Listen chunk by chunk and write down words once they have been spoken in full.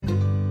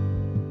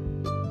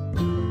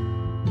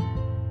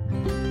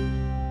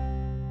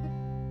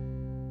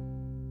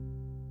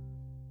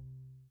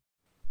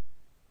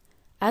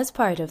As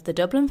part of the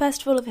Dublin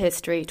Festival of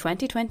History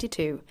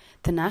 2022,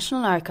 the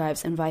National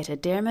Archives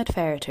invited Diarmaid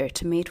Ferriter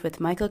to meet with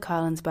Michael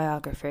Collins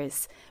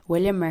biographers,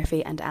 William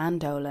Murphy and Anne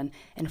Dolan,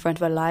 in front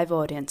of a live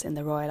audience in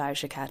the Royal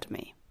Irish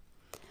Academy.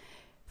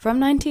 From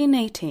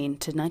 1918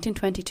 to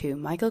 1922,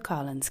 Michael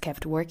Collins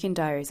kept working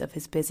diaries of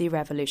his busy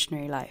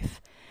revolutionary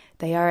life.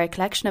 They are a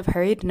collection of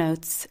hurried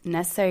notes,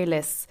 necessary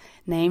lists,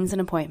 names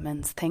and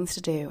appointments, things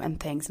to do and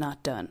things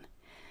not done.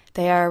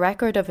 They are a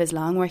record of his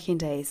long working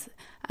days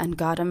and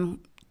got him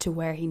to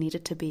where he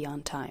needed to be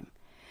on time.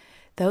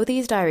 Though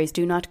these diaries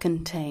do not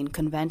contain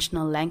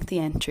conventional lengthy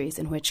entries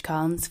in which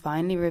Collins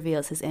finally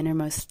reveals his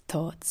innermost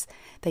thoughts,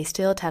 they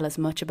still tell us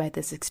much about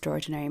this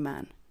extraordinary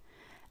man.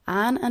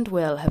 Anne and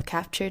Will have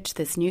captured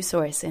this new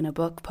source in a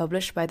book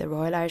published by the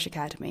Royal Irish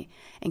Academy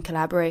in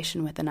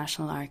collaboration with the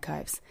National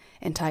Archives,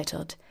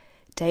 entitled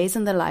Days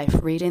in the Life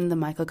Reading the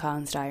Michael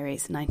Collins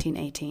Diaries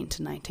 1918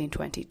 to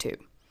 1922.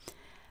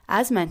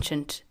 As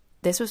mentioned,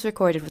 this was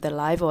recorded with a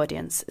live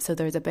audience, so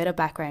there's a bit of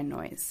background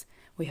noise.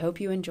 We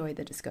hope you enjoy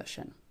the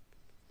discussion.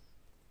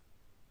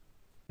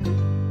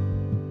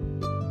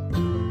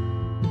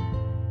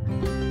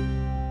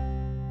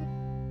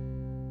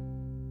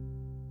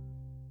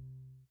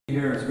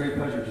 Here, it's a great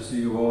pleasure to see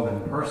you all in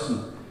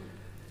person,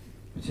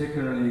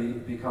 particularly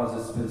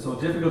because it's been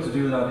so difficult to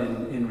do that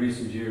in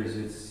recent years.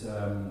 It's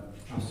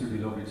absolutely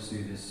lovely to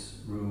see this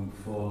room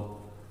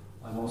full.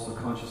 I'm also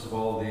conscious of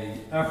all the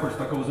effort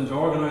that goes into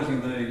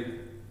organising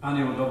the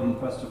annual Dublin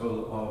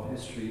Festival of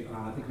History, and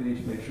I think we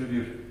need to pay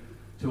tribute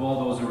to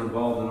all those who are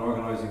involved in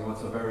organising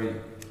what's a very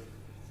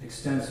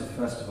extensive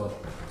festival,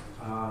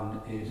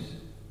 and it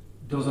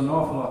does an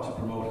awful lot to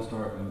promote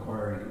historical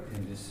inquiry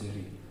in this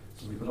city.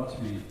 So we've a lot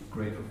to be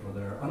grateful for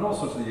there, and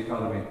also to the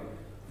Academy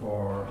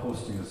for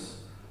hosting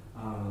us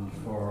and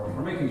for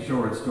making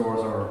sure its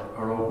doors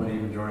are open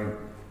even during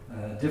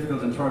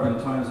difficult and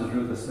turbulent times, as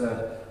Ruth has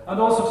said,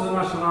 and also to the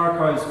National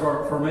Archives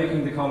for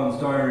making the Collins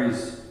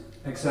Diaries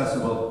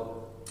accessible,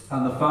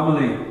 and the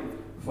family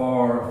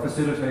for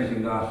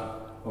facilitating that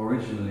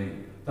originally.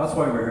 That's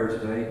why we're here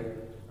today.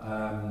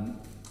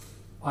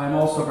 I'm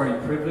also very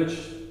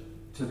privileged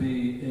to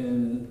be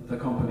in the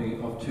company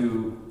of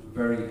two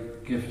very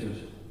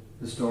gifted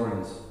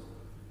historians.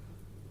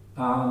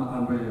 Anne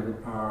and William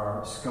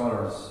are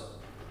scholars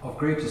of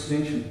great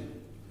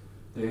distinction.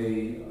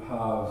 They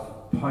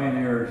have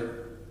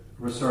pioneered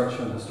research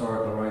and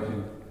historical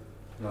writing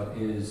that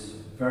is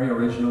very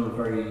original,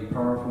 very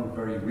powerful,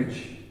 very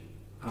rich,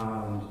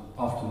 and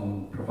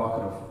often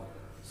provocative.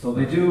 So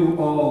they do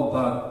all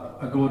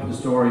that a good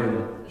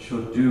historian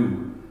should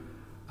do.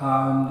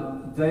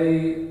 And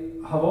they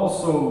have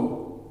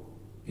also,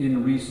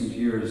 in recent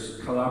years,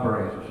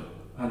 collaborated,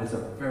 and it's a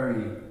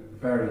very,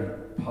 very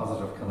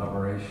positive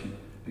collaboration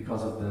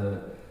because of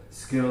the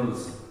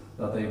skills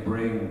that they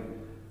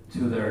bring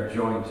to their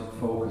joint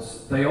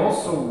focus. They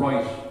also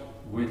write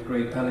with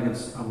great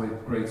elegance and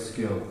with great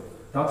skill.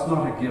 That's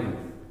not a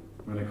given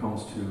when it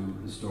comes to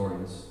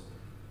historians.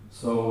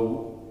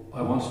 So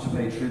I want to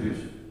pay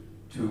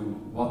tribute to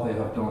what they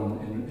have done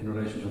in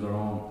relation to their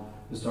own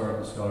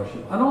historical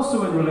scholarship, and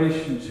also in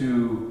relation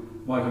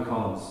to Michael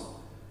Collins.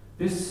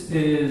 This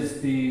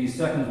is the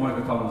second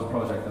Michael Collins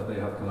project that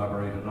they have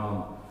collaborated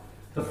on.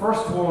 The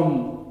first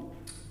one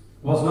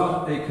was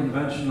not a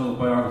conventional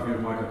biography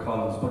of Michael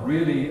Collins, but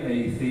really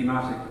a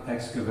thematic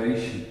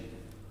excavation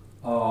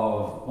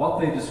of what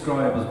they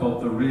describe as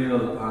both the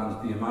real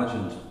and the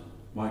imagined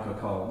Michael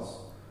Collins.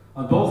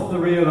 And both the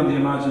real and the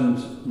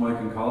imagined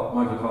Michael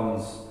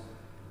Collins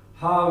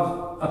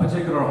have a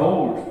particular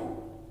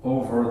hold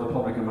over the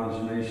public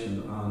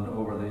imagination and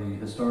over the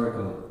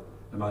historical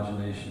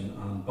imagination,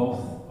 and both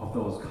of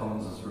those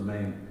Collinses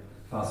remain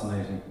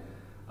fascinating.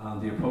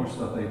 And the approach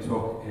that they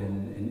took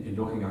in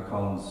looking at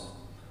Collins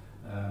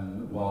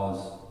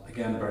was,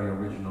 again, very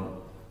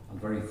original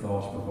and very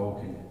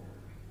thought-provoking.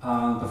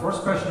 And the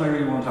first question I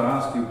really want to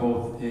ask you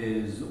both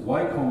is,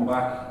 why come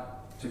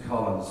back to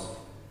Collins?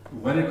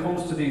 When it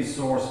comes to these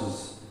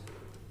sources,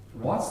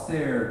 what's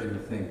there, do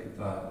you think,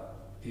 that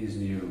is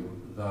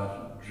new,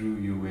 that drew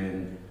you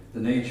in, the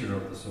nature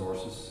of the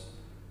sources?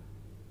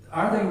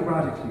 Are they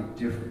radically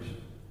different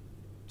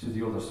to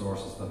the other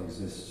sources that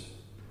exist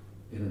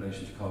in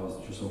relation to Collins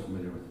that you're so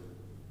familiar with?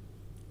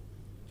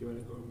 Do you want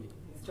to go with me?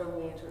 He's throwing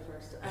me into it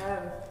first.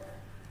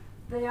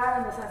 They are,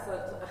 in the sense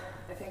that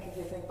I think if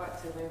you think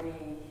back to maybe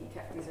he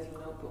kept these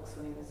little notebooks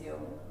when he was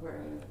young where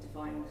he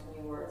defined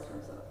new words for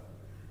himself.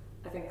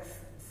 I think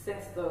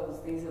since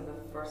those, these are the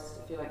first,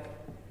 if you like,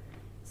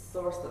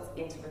 source that's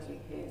intimately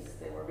his.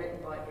 They were written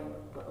by him,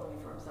 but only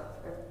for himself.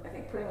 I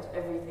think pretty much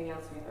everything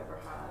else we've ever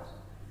had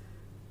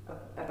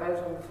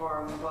about him,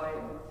 for him, by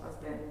him, has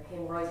been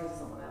him writing to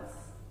someone else,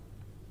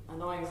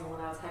 annoying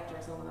someone else,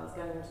 hectoring someone else,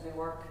 getting him to do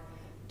work,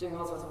 doing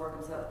all sorts of work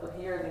himself. But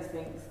here are these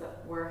things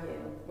that were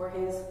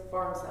his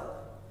for himself.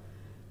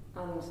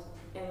 And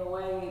in a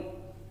way,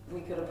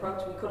 we could have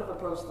approached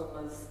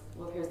them as,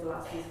 well, here's the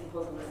last piece of the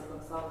puzzle, this is going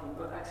to solve them,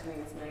 but actually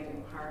it's made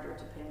him harder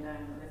to pin down,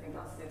 and I think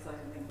that's the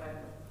exciting thing about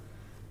them.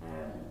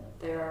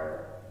 They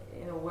are,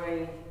 in a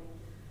way,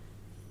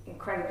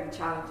 incredibly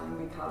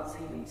challenging because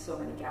he leaves so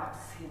many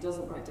gaps. He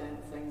doesn't write down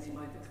the things you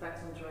might expect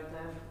him to write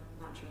down,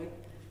 naturally.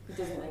 He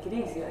doesn't make it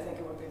easy. I think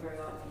it would be very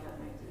odd if he had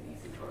made it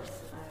easy for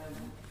us.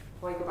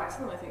 Why go back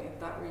to them? I think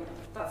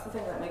that's the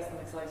thing that makes them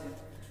exciting.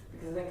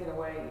 Because I think in a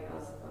way,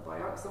 as a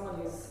biographer, someone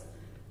who's,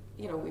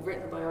 we've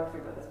written a biography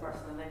about this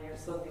person and then you're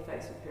suddenly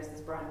faced with, here's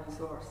this brand new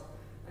source.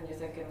 And you're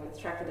thinking with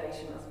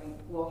trepidation as we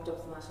walked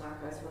up to the National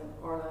Archives when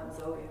Orla and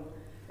Zoe and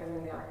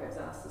everyone in the archives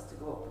asked us to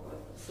go up.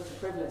 It's such a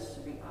privilege to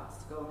be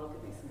asked to go and look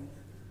at these things.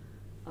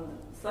 And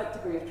a slight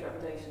degree of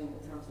trepidation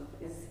in terms of,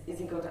 is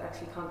he going to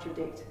actually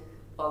contradict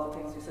all the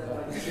things we said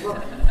about this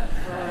book?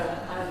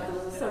 And there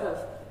was a sort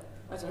of,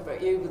 I don't know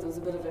about you, but there was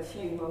a bit of a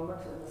few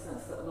moment in the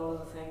sense that a lot of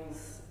the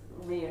things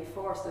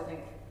reinforced, I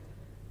think,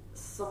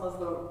 some of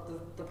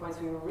the points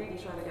we were really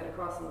trying to get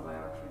across in the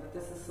biography, that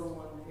this is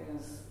someone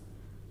who's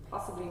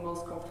possibly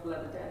most comfortable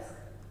at a desk,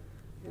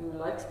 who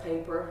likes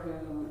paper,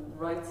 who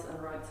writes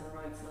and writes and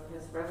writes, and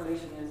his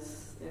revolution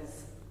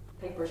is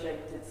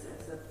paper-shaped. It's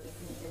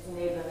an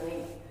nail and an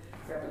ink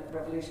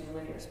revolution in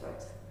many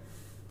respects.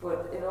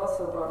 But it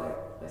also brought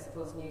out, I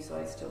suppose, new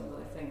sides to him that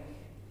I think,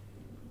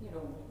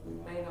 we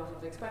may not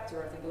have expected.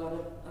 Or I think a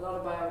lot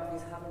of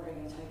biographies haven't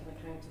really taken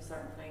account of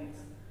certain things,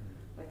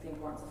 like the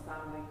importance of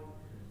family,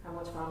 how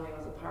much family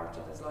was a part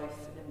of his life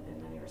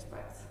in many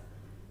respects.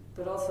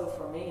 But also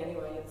for me,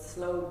 anyway, it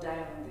slowed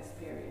down this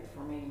period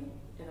for me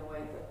in a way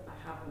that I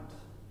haven't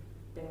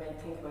been made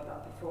think about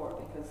that before,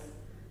 because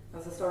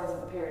as historians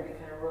of the period, we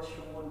kind of rush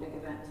from one big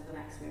event to the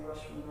next. We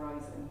rush from the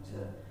Rising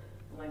to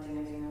the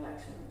 1918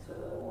 election to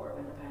the War of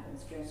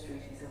Independence, Drew's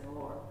Treaty, Civil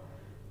War.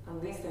 And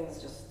these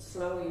things just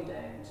slow you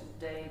down to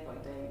day by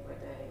day by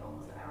day,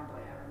 almost hour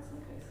by hour in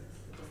some cases.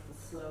 Just the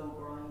slow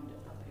grind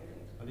of that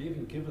period. And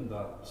even given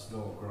that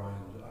slow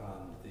grind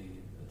and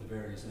the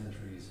various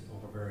entries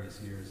over various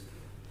years,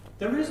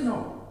 there is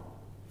no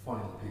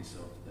final piece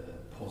of the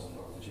puzzle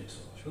or the jigsaw.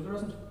 Sure there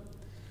isn't?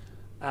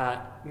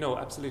 No,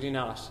 absolutely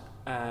not.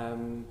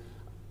 And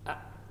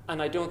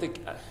I don't think,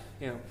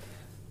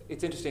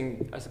 it's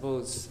interesting, I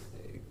suppose,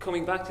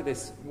 coming back to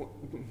this,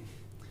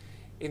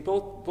 in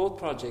both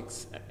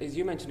projects, as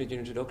you mentioned in your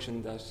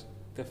introduction, that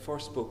the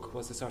first book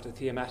was a sort of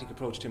thematic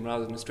approach to him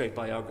rather than a straight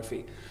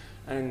biography.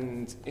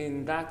 And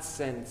in that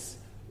sense,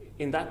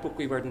 in that book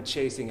we weren't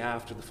chasing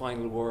after the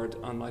final word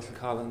on Michael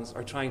Collins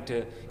or trying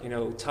to,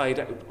 tie it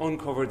out,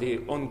 uncover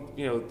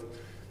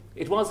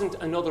it wasn't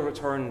another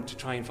return to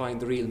try and find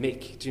the real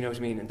Mick, do you know what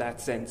I mean, in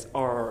that sense,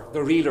 or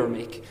the realer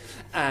Mick.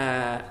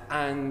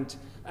 And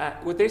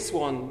with this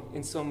one,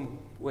 in some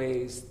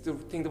ways, the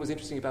thing that was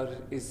interesting about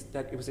it is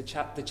that it was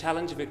the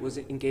challenge of it was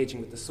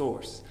engaging with the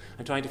source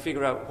and trying to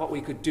figure out what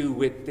we could do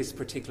with this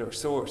particular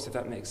source, if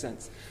that makes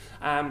sense.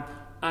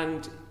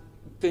 And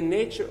the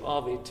nature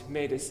of it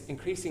made us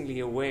increasingly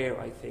aware,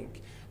 I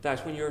think,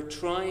 that when you're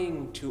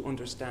trying to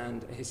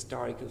understand a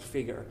historical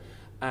figure,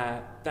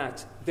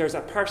 that there's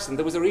a person,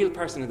 there was a real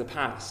person in the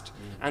past,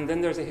 and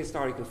then there's a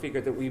historical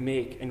figure that we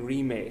make and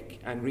remake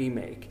and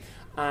remake.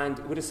 And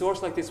with a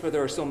source like this where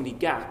there are so many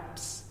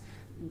gaps,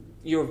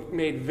 you're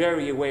made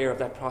very aware of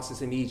that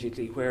process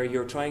immediately, where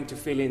you're trying to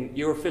filling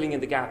in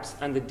the gaps,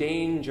 and the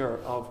danger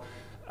of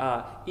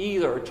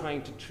either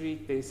trying to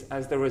treat this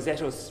as the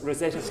Rosetta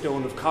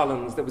Stone of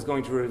Collins that was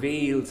going to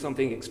reveal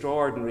something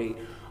extraordinary,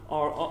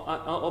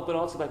 but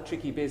also that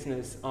tricky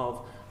business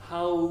of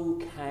how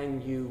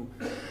can you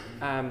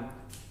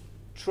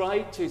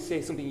try to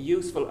say something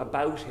useful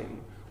about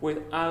him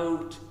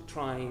without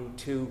trying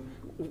to,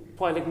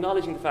 while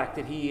acknowledging the fact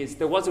that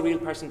there was a real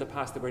person in the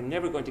past that we're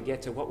never going to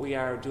get to. What we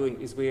are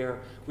doing is we're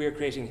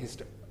creating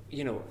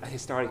a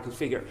historical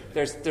figure.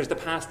 There's the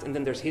past and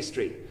then there's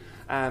history.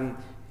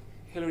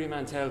 Hilary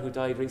Mantel, who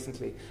died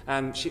recently,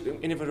 in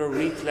one of her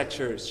Reith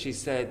lectures, she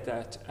said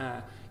that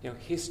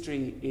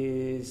history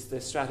is the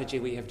strategy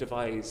we have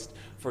devised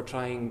for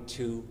trying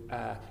to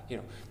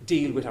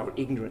deal with our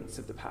ignorance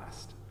of the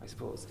past, I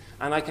suppose.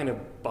 And I kind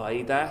of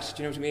buy that,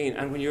 do you know what I mean?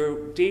 And when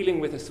you're dealing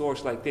with a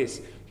source like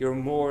this, you're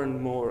more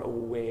and more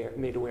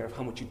made aware of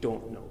how much you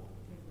don't know.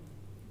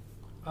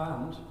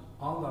 And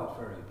on that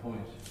very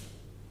point,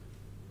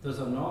 there's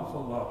an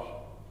awful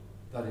lot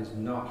that is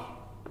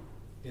not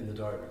in the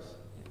diaries.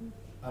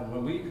 And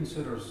when we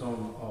consider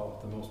some of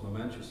the most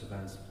momentous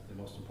events, the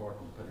most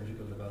important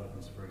political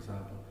developments, for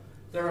example,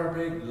 there are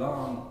big,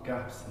 long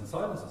gaps and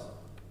silences.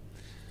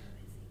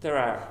 There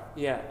are,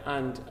 yeah,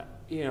 and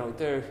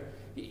there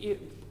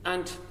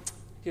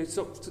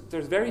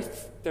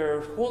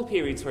are whole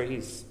periods where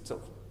he's. So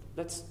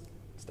let's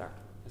start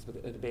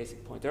at a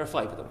basic point. There are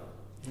 5 of them,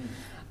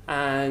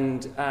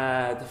 and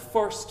the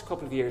first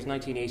couple of years,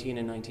 1918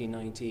 and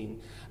 1919.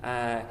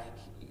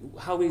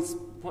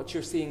 What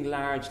you're seeing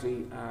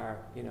largely are,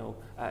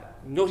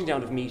 noting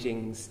down of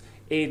meetings,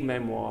 aid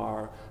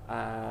memoir,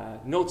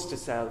 notes to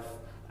self,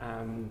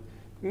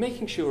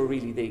 making sure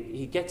really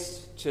he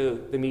gets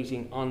to the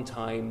meeting on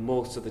time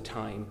most of the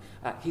time.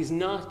 He's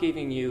not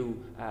giving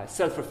you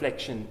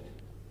self-reflection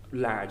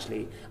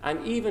largely,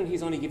 and even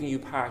he's only giving you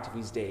part of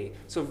his day.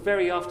 So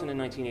very often in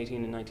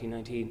 1918 and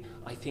 1919,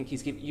 I think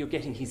you're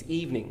getting his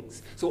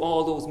evenings. So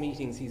all those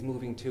meetings he's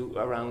moving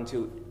around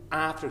to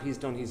after he's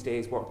done his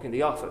day's work in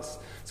the office.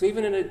 So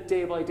even in a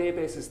day-by-day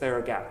basis, there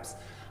are gaps.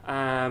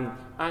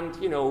 And,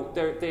 you know,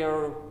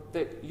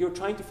 you're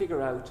trying to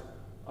figure out,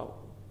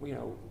 you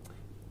know,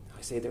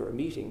 I say there are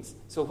meetings.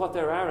 So what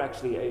there are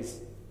actually is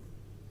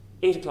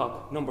 8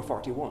 o'clock, number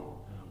 41,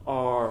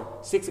 or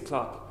 6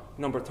 o'clock,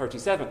 number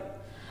 37.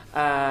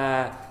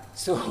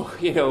 So,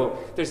 you know,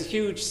 there's a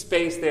huge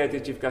space there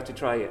that you've got to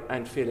try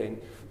and fill in.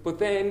 But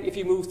then if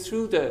you move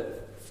through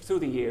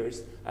the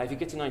years, if you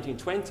get to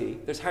 1920,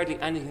 there's hardly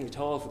anything at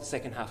all for the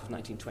second half of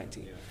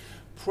 1920. Yeah.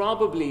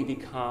 Probably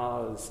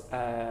because,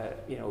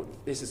 you know,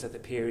 this is at the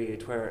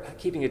period where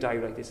keeping a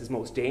diary like this is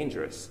most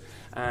dangerous.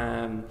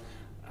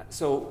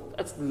 So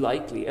that's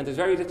likely. And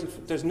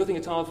there's nothing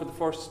at all for the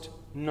first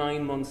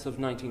 9 months of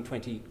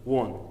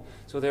 1921.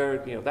 So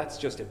you know, that's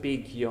just a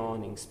big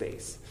yawning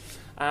space.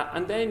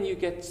 And then you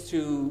get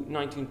to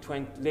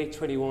late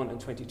 21 and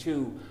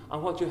 22,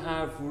 and what you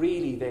have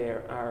really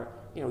there are,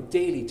 you know,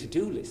 daily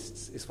to-do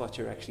lists is what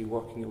you're actually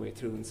working your way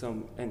through in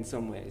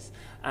some ways.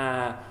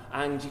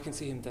 And you can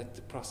see him, that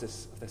the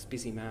process of this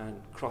busy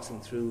man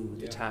crossing through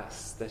the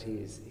tasks that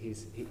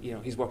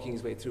he's working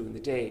his way through in the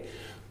day.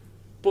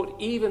 But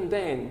even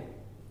then,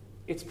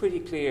 it's pretty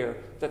clear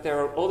that there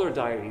are other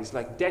diaries,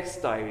 like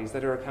desk diaries,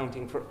 that are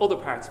accounting for other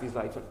parts of his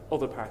life and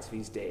other parts of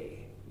his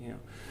day. You know,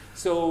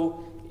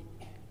 so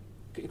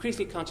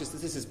increasingly conscious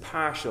that this is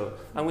partial,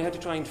 and we had to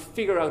try and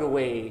figure out a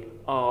way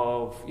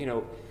of, you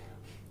know,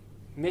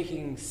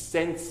 making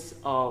sense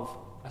of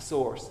a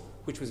source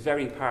which was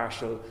very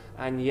partial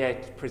and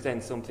yet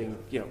present something,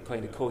 you know,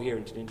 kind of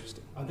coherent and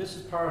interesting. And this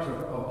is part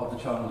of the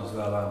challenge as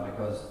well, Anne,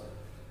 because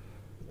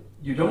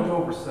you don't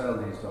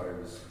oversell these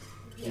diaries,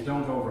 you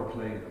don't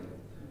overplay them,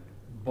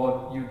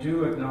 but you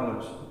do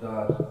acknowledge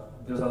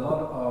that there's a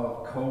lot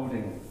of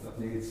coding that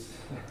needs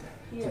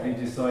to be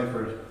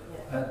deciphered.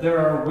 There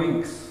are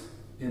winks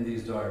in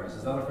these diaries.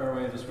 Is that a fair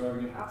way of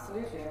describing it?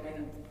 Absolutely. I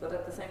mean, but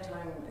at the same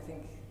time, I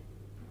think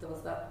there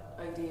was that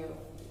idea of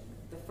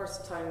the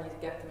first time you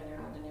get them in your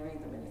hand and you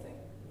read them and you think,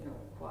 you know,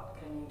 what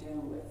can you do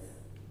with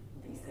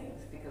these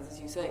things? Because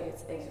as you say,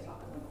 it's 8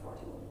 o'clock at number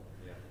 41.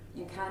 Yeah.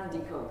 You can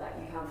decode that.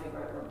 You can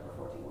figure out what number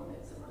 41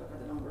 is or whatever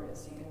the number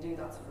is. You can do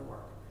that sort of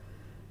work.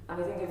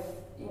 And I think if,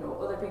 you know,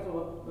 other people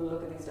will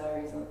look at these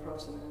diaries and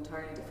approach them in an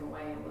entirely different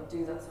way and will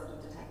do that sort of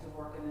detective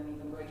work in an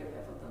even greater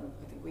level than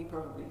I think we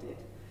probably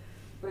did.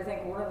 But I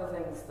think one of the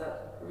things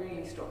that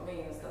really struck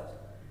me is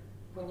that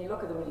when you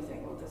look at them and you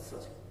think, well, there's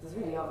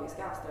really obvious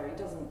gaps there. He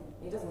doesn't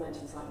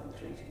mention signing the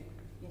treaty.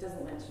 He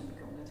doesn't mention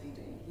becoming a TD.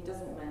 He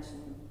doesn't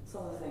mention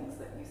some of the things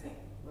that you think,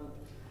 well,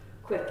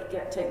 quick,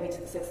 take me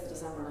to the 6th of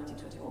December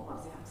 1921. What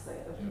does he have to say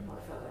about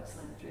what I felt like to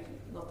sign the treaty?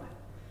 Nothing.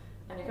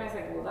 And you kind of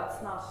think, well,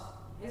 that's not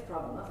his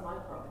problem. That's my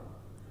problem.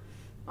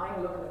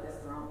 I'm looking at this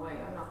the wrong way.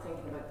 I'm not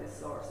thinking about this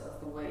source as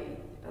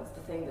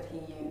the thing that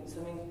he used.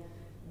 I mean,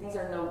 these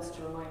are notes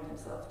to remind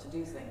himself to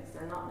do things.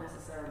 They're not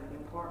necessarily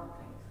important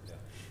things.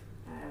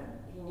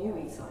 He knew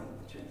he signed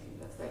the treaty,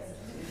 let's face it.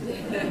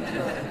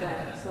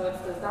 So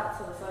there's that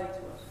sort of side to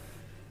it.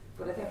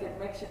 But I think it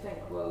makes you think,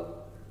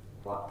 well,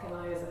 what can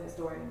I as a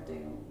historian do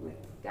with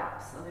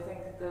gaps? And I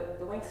think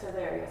the winks are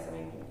there, yes. I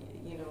mean,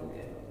 you know,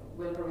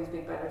 Will probably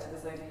speak better to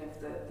this idea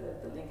of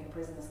the Lincoln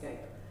prison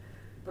escape.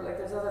 But like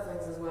there's other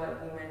things as well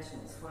he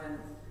mentions when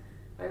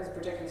I was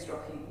particularly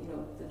struck,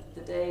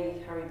 the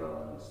day Harry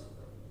Boland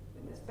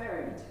is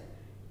buried,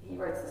 he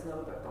writes this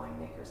note about buying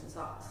knickers and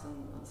socks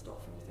and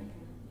stuff, and you're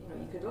thinking,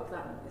 you could look at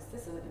that and is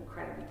this an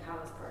incredibly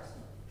callous person?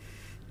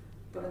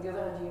 But on the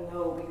other hand,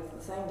 because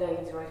the same day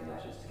he's writing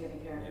letters to Kitty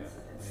Kearns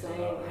and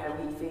saying how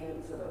he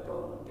feels about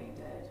Boland being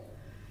dead.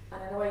 And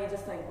in a way you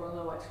just think, well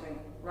no, actually,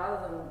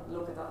 rather than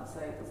look at that and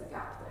say there's a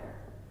gap there,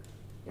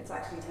 it's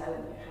actually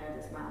telling you how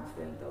this man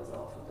filled those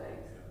awful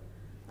days.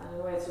 And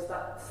in a way it's just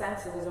that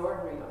sense of his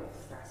ordinary life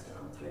starts to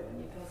come through,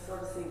 and you can sort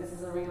of see this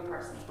is a real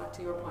person. Back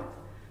to your point,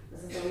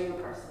 this is a real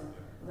person.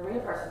 And the real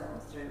person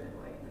comes through in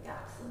a way, in the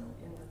gaps and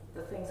in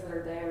the things that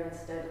are there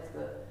instead of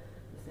the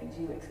things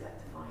you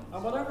expect to find.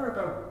 And whatever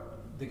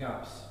about the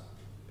gaps,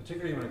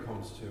 particularly when it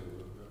comes to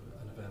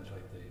an event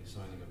like the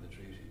signing of the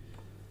treaty,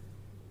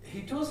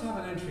 he does have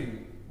an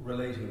entry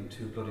relating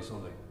to Bloody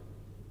Sunday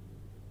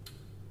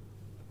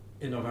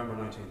in November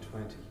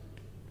 1920,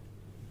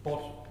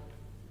 but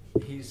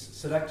he's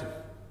selective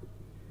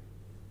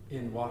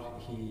in what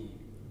he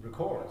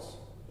records.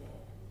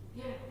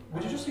 Yeah.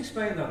 Would you just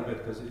explain that a bit,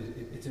 because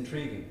it's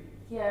intriguing?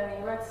 Yeah, I mean,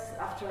 he writes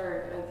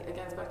after,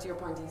 again, back to your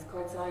point, he's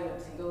quite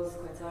silent. He goes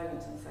quite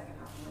silent in the second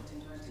half of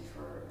 1920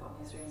 for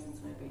obvious reasons,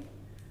 maybe.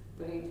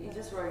 But he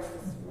just writes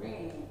this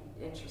really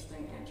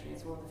interesting entry.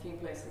 It's one of the few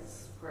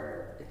places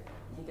where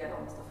you get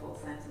almost a full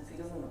sentence. He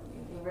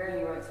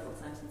rarely writes full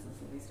sentences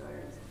in these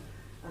diaries.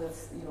 And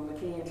it's,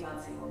 McKee and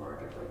Clancy were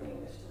murdered by the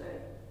English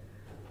today.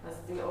 That's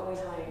the only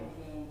time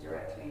he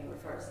directly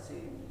refers to,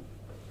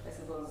 I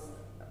suppose,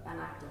 an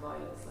act of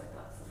violence like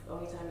that. It's the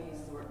only time he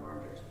uses the word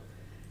murdered.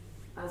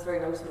 And it's very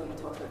noticeable when you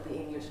talk about the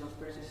English, not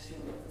the British,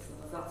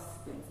 that's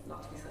been a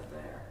lot to be said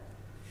there.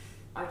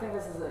 I think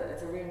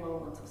it's a real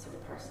moment of sort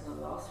of personal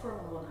loss for him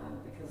on one hand,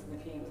 because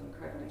McKee was an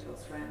incredibly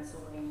close friend,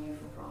 someone he knew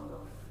from Frongo.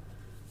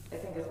 I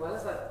think as well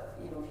as that,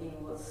 he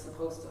was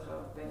supposed to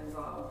have been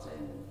involved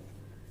in,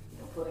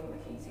 putting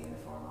McKee's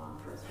uniform on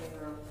for his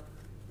funeral.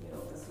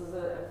 This was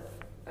a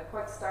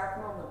quite stark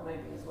moment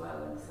maybe as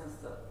well, in the sense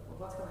that,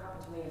 well, what's going to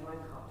happen to me if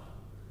I'm caught?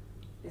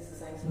 Is the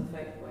same sort of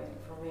fate waiting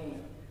for me?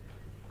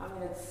 I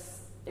mean, it's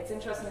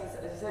interesting, as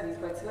you said,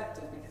 he's quite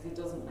selective, because he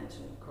doesn't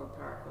mention Croke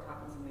Park, what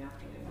happens in the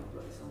afternoon of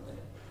Bloody Sunday.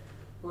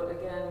 But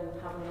again,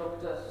 having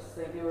looked at,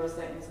 say, bureau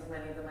statements of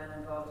many of the men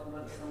involved in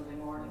Bloody Sunday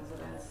morning's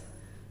events,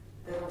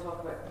 they don't talk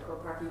about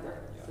Croke Park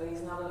either. Yeah. So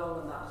he's not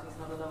alone in that. He's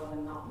not alone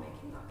in not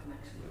making that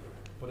connection.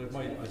 But I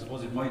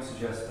suppose it might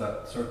suggest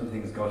that certain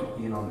things got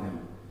in on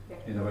him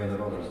in a way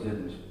that others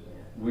didn't. Yeah.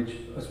 Which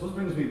I suppose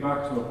brings me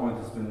back to a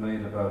point that's been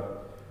made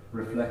about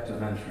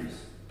reflective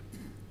entries.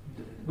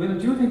 William,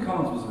 do you think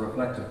Collins was a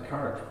reflective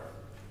character?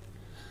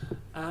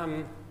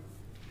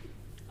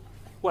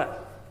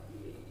 Well,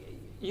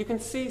 you can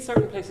see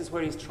certain places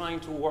where he's trying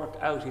to work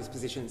out his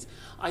positions.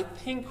 I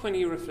think when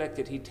he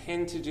reflected, he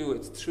tended to do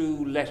it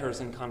through letters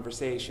and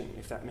conversation,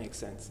 if that makes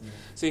sense. Yeah.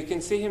 So you can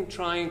see him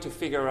trying to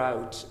figure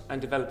out and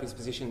develop his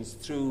positions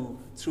through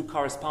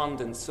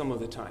correspondence some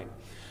of the time.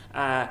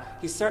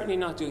 He's certainly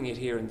not doing it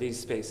here in these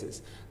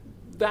spaces.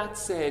 That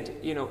said,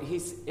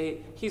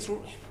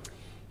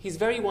 he's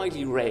very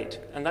widely read,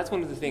 and that's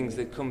one of the things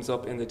that comes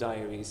up in the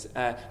diaries.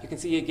 You can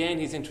see again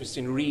his interest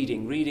in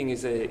reading. Reading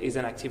is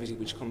an activity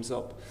which comes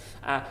up,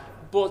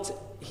 but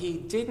he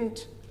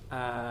didn't.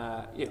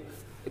 After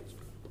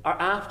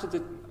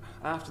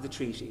the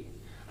treaty,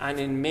 and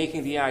in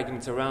making the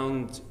arguments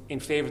in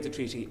favour of the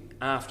treaty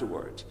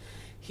afterward,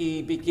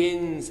 he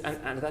begins, and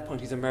at that point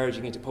he's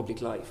emerging into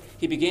public life.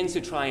 He begins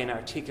to try and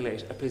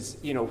articulate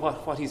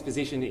what his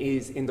position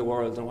is in the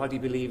world and what he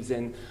believes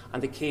in,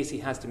 and the case he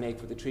has to make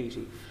for the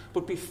treaty.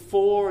 But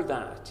before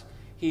that,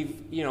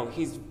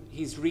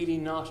 he's really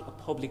not a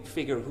public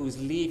figure who's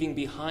leaving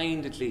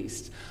behind, at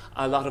least,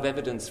 a lot of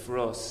evidence for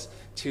us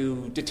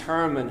to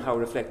determine how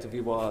reflective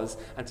he was,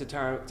 and to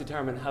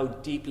determine how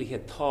deeply he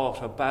had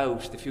thought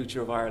about the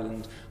future of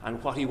Ireland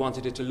and what he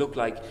wanted it to look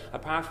like,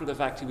 apart from the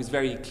fact he was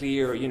very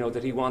clear,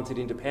 that he wanted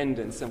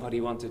independence and what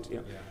he wanted.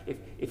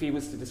 If he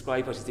was to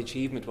describe what his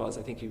achievement was,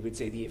 I think he would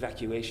say the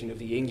evacuation of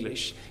the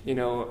English,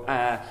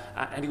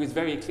 and he was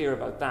very clear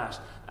about that.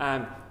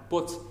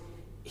 But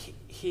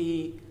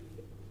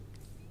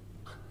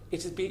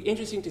it would be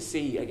interesting to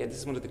see, again, this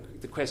is one of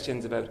the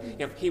questions about,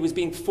 he was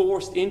being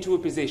forced into a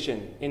position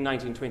in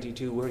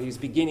 1922 where he was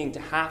beginning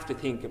to have to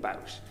think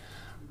about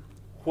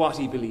what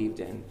he believed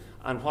in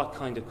and what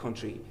kind of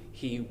country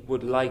he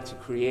would like to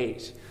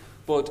create.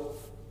 But,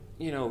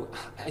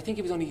 I think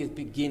it was only the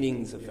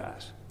beginnings of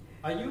that.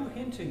 Are you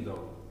hinting,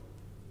 though,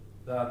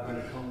 that when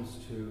it comes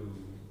to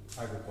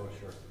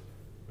agriculture,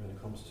 when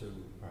it comes to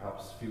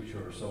perhaps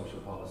future social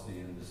policy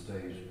in the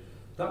state,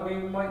 that we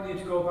might need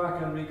to go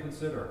back and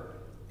reconsider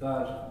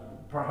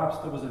that perhaps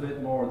there was a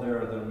bit more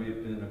there than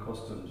we've been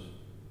accustomed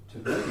to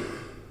believe?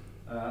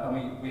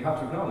 And we have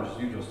to acknowledge,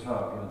 as you just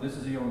have, this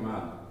is a young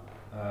man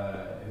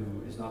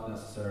who has not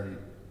necessarily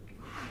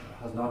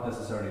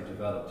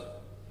developed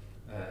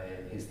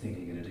his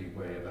thinking in a deep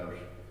way about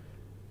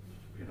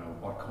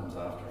what comes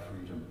after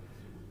freedom.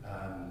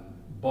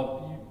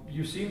 But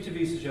you seem to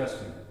be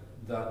suggesting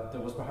that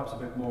there was perhaps a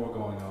bit more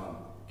going on,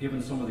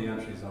 given some of the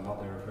entries on what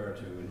they refer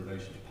to in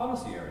relation to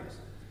policy areas.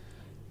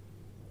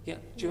 Yeah,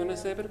 do you want to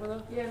say a bit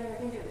about that? Yeah, I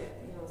think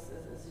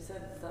as you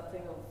said, it's that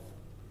thing of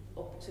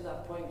up to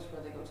that point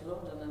where they go to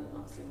London, and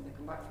obviously when they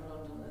come back from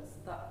London, it's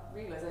that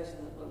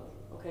realisation that, well,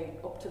 okay,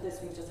 up to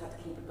this we've just had to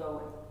keep it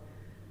going,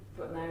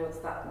 but now it's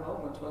that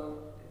moment. Well,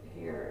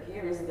 here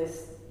is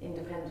this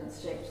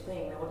independence-shaped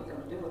thing. Now, what are you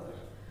going to do with it?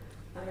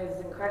 I mean,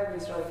 it's incredibly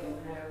striking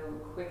how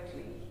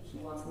quickly he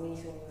wants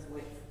meetings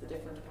with the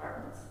different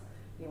departments.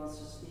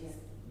 He's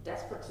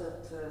desperate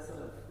to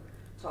sort of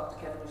talk to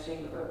Kevin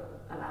O'Shea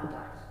about a Land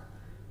Act.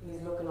 He's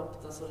looking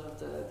up the sort of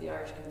the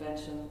Irish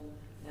Convention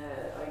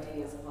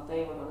ideas and what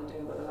they were going to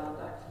do about the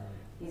Land Act.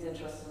 He's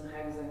interested in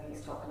housing.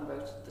 He's talking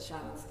about the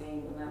Shannon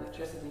scheme and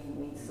electricity. He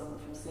meets someone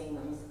from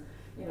Siemens.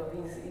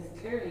 He's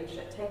clearly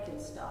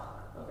taking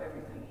stock of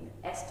everything. He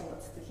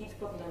keeps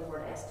putting down the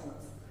word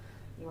estimates.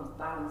 He wants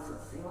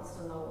balances. He wants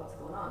to know what's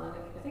going on. And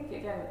I think,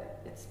 again,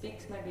 it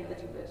speaks maybe a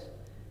little bit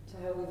to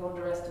how we've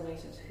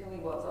underestimated who he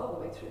was all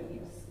the way through.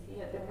 He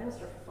had been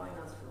Minister for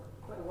Finance for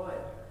quite a while.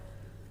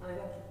 And I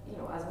think,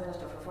 as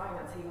Minister for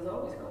Finance, he was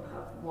always going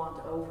to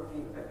want an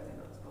overview of everything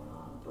that was going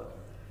on. But,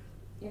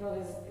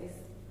 his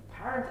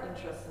apparent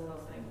interest in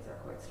those things are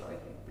quite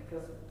striking,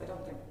 because I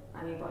don't think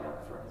any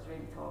biographer has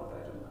really thought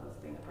about him as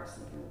being a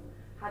person who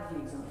had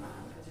views on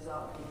land, which is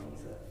odd given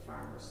he's a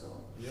farmer's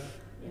son. Yeah.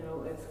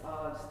 It's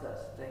odd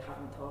that they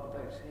haven't thought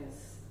about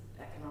his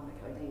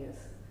economic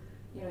ideas.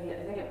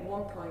 I think at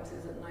one point,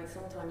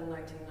 sometime in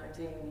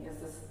 1919, he has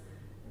this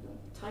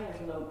tiny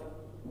little note,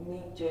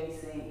 meet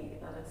JC,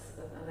 and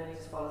then he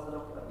just follows it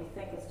up, and we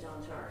think it's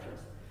John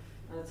Charters.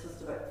 and it's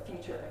just about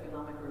future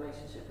economic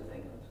relationship with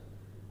England.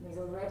 And he's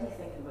already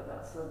thinking about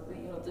that. So,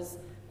 there's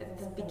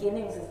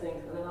beginnings of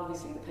things, and then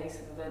obviously the pace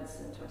of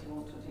events in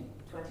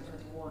 2021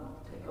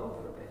 take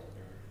over a bit.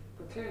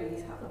 But clearly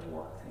he's having to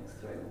work things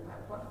through.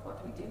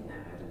 What do we do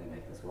now? How do we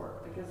make this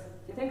work? Because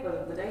if you think about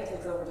it, the day he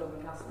takes over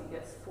Dublin Castle, he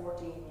gets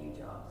 14 new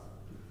jobs.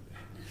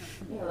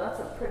 That's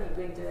a pretty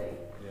big day.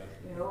 Yeah.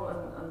 And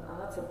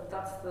that's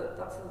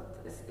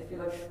if you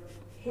like,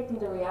 hitting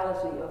the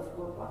reality of,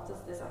 well, what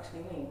does this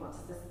actually mean? What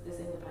does this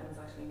independence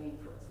actually mean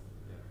for us?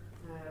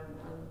 Yeah.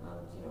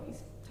 And he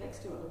takes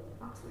to it with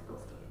absolute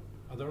gusto.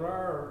 And there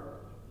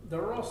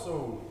are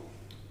also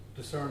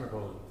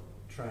discernible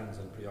trends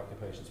and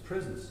preoccupations.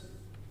 Prisons.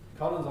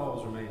 Collins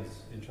always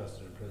remains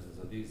interested in prisons,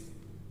 and these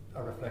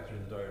are reflected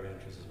in the diary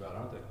entries as well,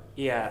 aren't they?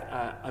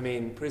 Yeah,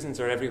 prisons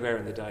are everywhere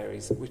in the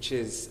diaries, which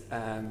is,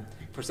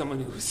 for someone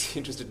who was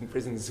interested in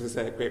prisons, was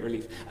a great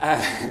relief. He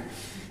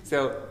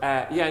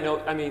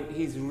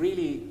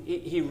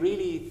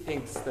really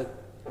thinks that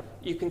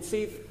you can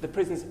see the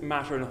prisons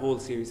matter in a whole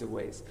series of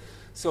ways.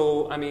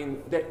 So,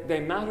 they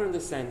matter in the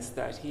sense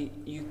that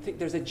you think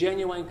there's a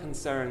genuine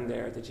concern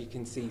there that you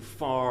can see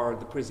for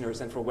the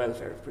prisoners and for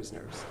welfare of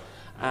prisoners.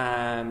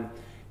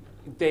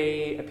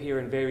 They appear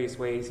in various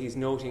ways. He's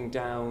noting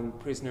down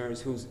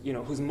prisoners whose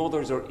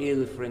mothers are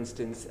ill, for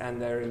instance,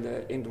 and they're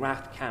in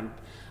Rath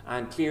camp,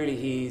 and clearly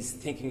he's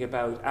thinking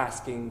about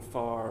asking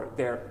for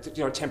their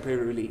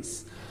temporary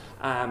release.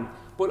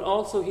 But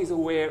also he's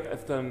aware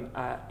of them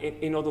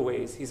in other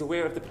ways. He's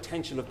aware of the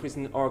potential of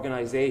prison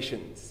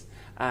organisations,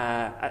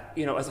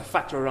 as a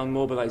factor around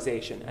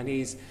mobilisation. And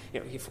he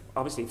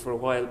obviously for a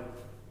while.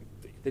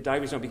 The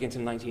diaries don't begin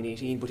until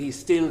 1918, but he's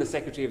still the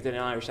secretary of the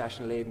Irish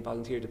National Aid and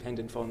Volunteer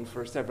Dependent Fund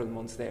for several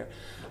months there,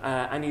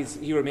 and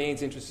he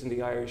remains interested in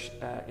the Irish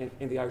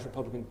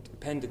Republican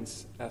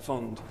Dependence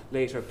Fund,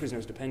 later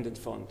Prisoners Dependent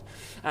Fund.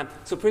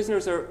 So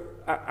prisoners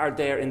are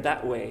there in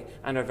that way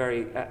and are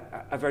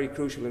very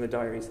crucial in the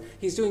diaries.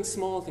 He's doing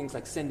small things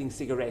like sending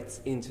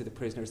cigarettes into the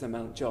prisoners at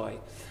Mountjoy.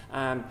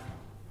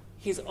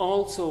 He's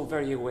also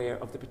very aware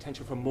of the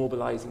potential for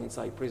mobilising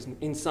inside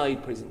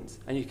prisons.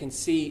 And you can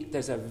see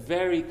there's a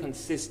very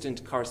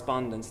consistent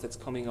correspondence that's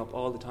coming up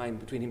all the time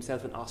between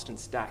himself and Austin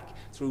Stack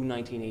through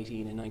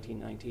 1918 and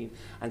 1919.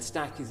 And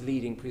Stack is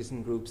leading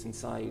prison groups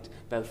inside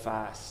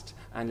Belfast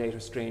and later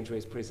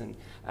Strangeways Prison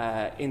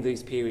in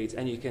these periods.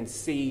 And you can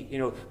see,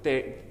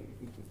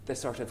 the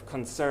sort of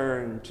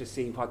concern to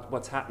see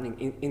what's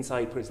happening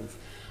inside prisons.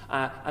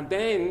 And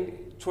then,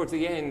 towards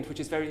the end,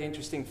 which is very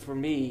interesting for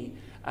me,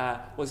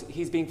 was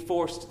he's being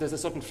forced, there's a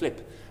sudden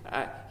flip.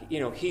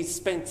 He's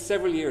spent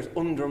several years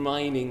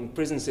undermining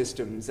prison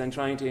systems and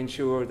trying to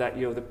ensure that,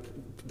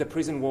 the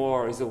prison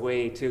war is a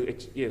way to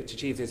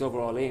achieve his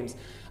overall aims.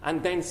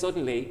 And then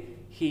suddenly,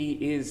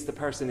 he is the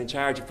person in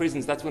charge of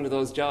prisons. That's one of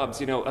those jobs,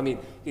 he's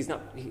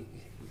not...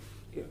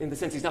 in the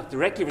sense he's not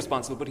directly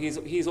responsible, but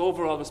he's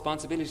overall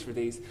responsibility for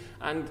these.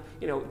 And,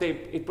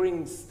 it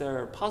brings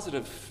their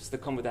positives that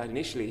come with that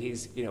initially.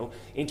 He's,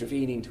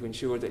 intervening to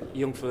ensure that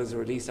young fellas are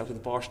released out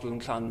of the Borstal and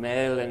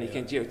Clonmel, and he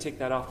can, tick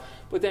that off.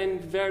 But then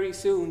very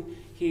soon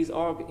he's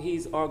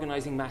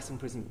organising mass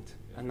imprisonment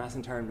and mass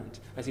internment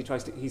as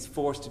he's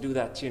forced to do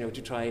that,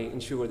 to try and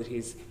ensure that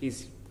his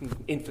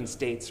infant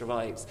state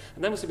survives.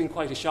 And that must have been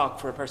quite a shock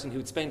for a person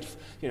who'd spent,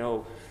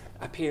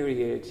 a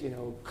period,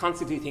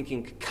 constantly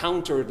thinking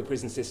counter the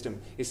prison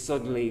system, is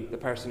suddenly the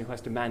person who has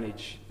to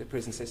manage the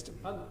prison system.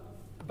 And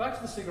back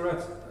to the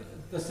cigarettes.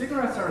 The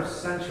cigarettes are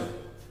essential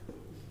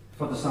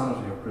for the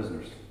sanity of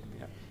prisoners.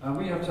 Yeah. And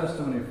we have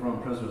testimony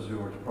from prisoners who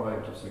were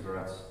deprived of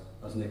cigarettes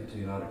as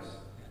nicotine addicts.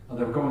 And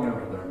they were going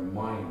out of their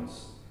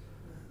minds.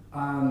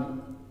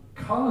 And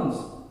Collins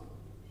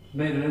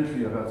made an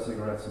entry about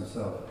cigarettes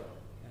himself.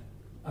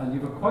 And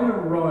you've quite a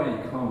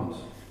wry comment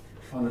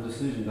on the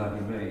decision that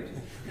he made.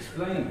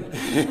 Explain. I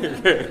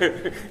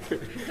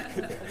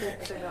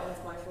think that was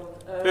my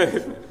fault.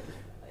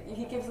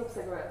 He gives up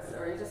cigarettes,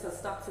 or he just has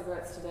stopped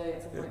cigarettes today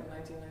at some point in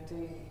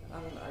 1919.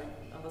 And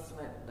I must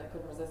admit, I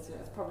couldn't resist it.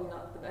 It's probably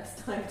not the best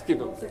time to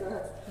give up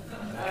cigarettes.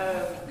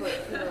 But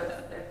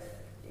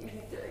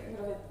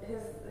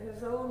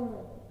his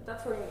own.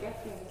 That's where you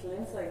get these little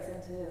insights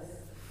into his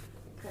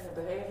kind of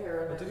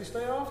behaviour. But did he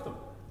stay off them?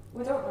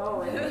 We don't know.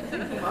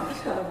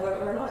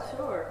 We're not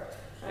sure.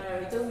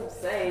 He doesn't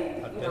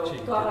say,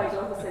 God, I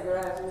love a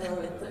cigarette,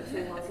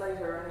 3 months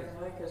later or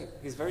anything like it.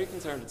 He's very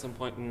concerned at some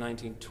point in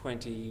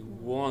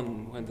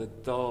 1921 when the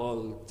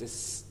Dáil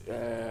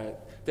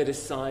they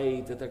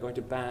decide that they're going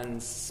to ban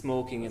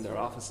smoking in their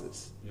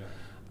offices. Yeah.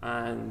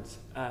 And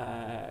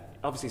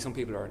obviously some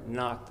people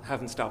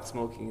haven't stopped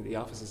smoking in the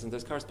offices, and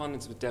there's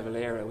correspondence with De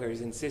Valera where he's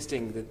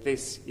insisting that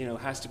this,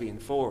 has to be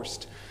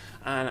enforced.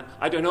 And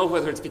I don't know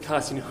whether it's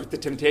because, the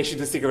temptation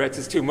to cigarettes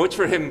is too much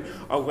for him,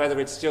 or whether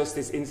it's just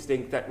this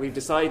instinct that we've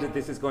decided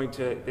this is going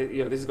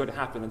to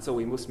happen, and so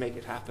we must make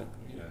it happen.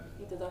 Yeah.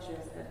 He did that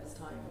years ahead of his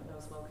time, with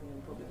no smoking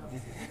in public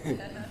offices.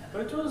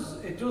 But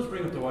it does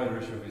bring up the wider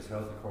issue of his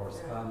health, of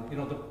course.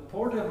 Yeah. The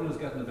poor devil is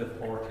getting a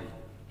bit porty.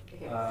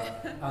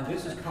 And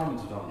this is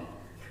commented on.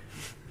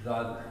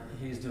 that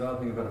he's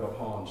developing a bit of a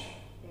paunch,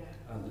 Yeah.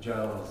 and the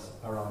gels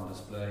are on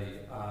display.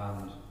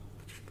 And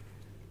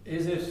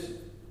is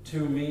it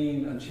too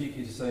mean and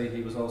cheeky to say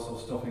he was also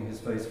stuffing his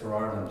face for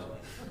Ireland?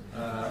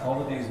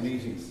 All of these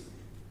meetings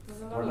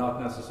were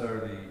not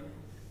necessarily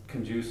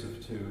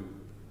conducive to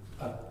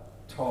a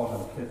taught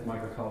and fit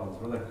Michael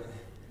Collins, were they?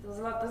 There's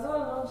a lot of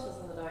lunches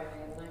in the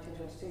diary in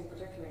 1922,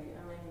 particularly.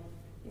 I mean,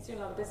 he's doing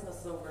a lot of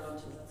business over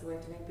lunches. It's a way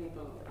to meet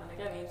people. And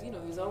again, he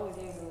was always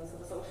using the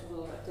sort of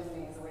sociable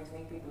activity as a way to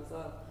meet people as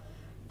well.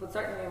 But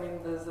certainly, I mean,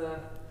 there's a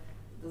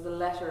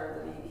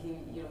letter that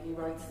he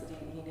writes that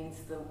he needs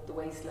the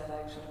waist let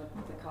out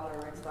and the collar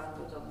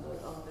expanded on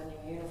the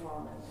new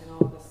uniform in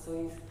August. So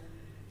he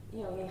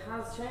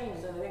has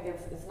changed, and I think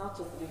it's not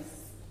just that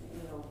he's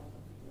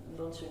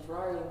lunching for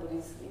Ireland, but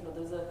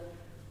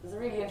there's a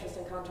really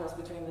interesting contrast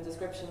between the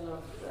description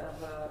of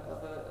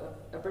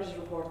a British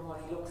reporter and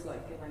what he looks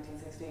like in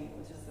 1916,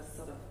 which is this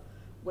sort of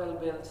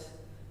well-built,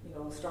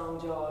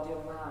 strong-jawed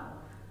young man,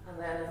 and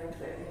then I think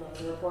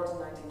the report in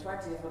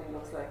 1920 of what he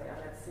looks like, and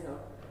it's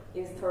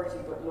is 30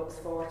 but looks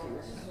 40,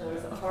 which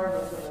is a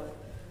horrible sort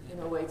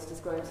of way to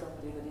describe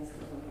somebody that he's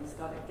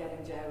got it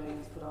getting jowly,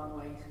 he's put on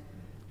weight.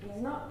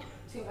 He's not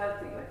too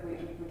healthy, like we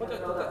kind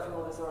of know that from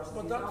other sources.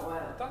 He's not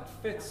well. That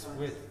fits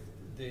with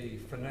the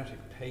frenetic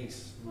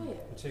pace,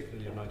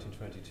 particularly of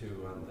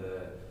 1922, and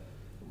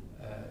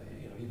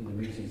even the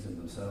meetings in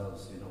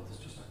themselves. There's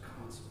just a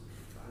constant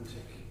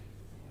frantic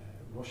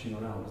rushing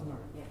around, isn't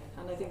there?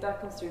 Yeah, and I think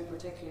that comes through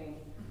particularly.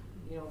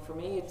 For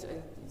me,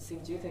 see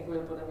what you think,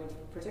 Will, but I mean,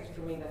 particularly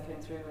for me, that came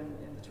through in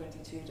the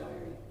 22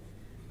 diary.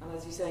 And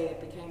as you say,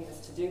 it became this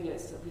to-do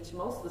list, which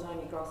most of the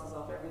time he crosses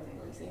off everything,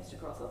 or he seems to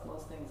cross off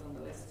most things on the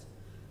list.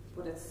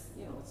 But it's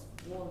it's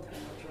one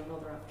thing after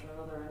another,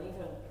 and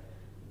even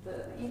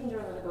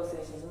during the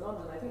negotiations in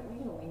London, I think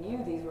we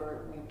knew these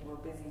were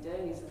busy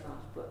days and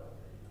that, but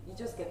you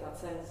just get that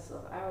sense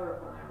of hour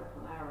upon hour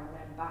upon hour, and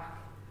then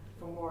back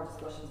for more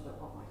discussions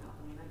about what might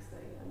happen the next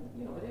day. And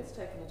it is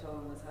taking a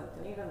toll on his health.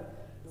 And even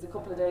there's a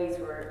couple of days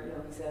where he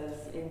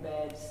says in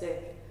bed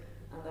sick,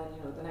 and then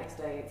the next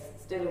day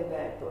it's still in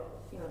bed, but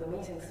the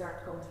meetings start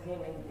to come to him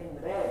in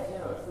the bed,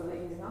 so that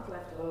he's not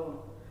left alone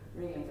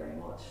really very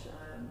much.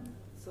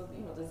 So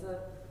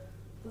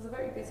there's a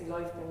very busy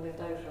life being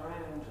lived out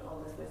around all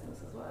this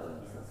business as well.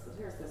 And so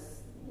here's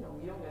this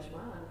youngish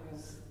man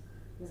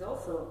who's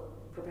also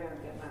preparing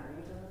to get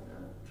married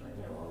and trying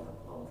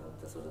all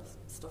the sort of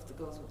stuff that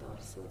goes with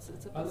that. So it's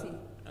a busy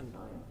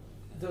time.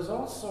 There's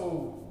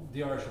also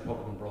the Irish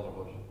Republican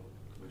Brotherhood,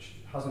 which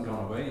hasn't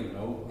gone away,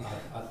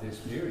 at this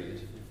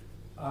period.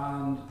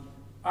 And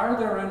are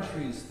there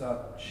entries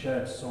that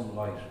shed some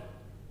light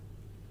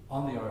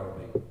on the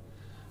IRB?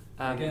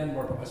 Again,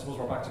 I suppose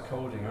we're back to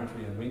coding, aren't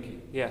we, and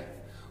winking? Yeah.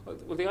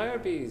 Well, the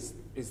IRB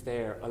is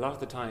there a lot of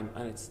the time,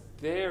 and it's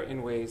there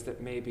in ways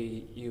that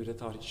maybe you'd have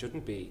thought it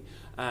shouldn't be.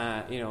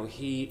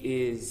 He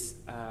is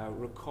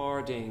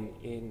recording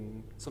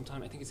in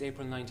sometime, I think it's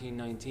April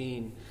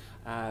 1919,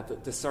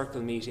 the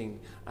circle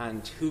meeting,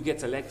 and who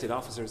gets elected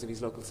officers of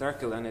his local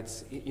circle, and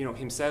it's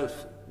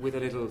himself with a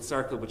little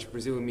circle which I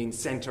presume means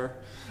centre,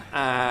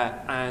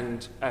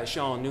 and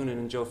Sean Noonan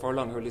and Joe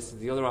Furlong, who are listed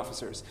as the other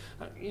officers.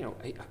 I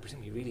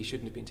presume he really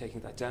shouldn't have been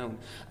taking that down,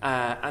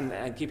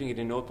 and keeping it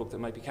in a notebook that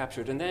might be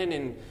captured. And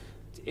then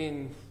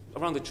in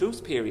around the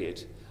truce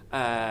period,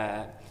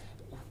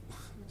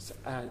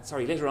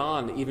 later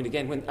on, even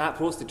again when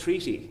post the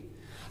treaty.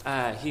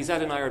 He's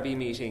at an IRB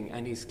meeting,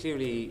 and he's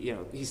clearly,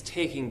 he's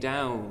taking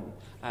down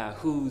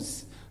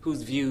whose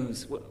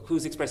views,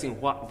 who's expressing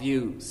what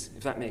views,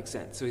 if that makes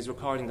sense. So he's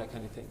recording that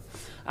kind of thing.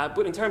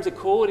 But in terms of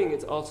coding,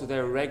 it's also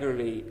there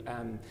regularly.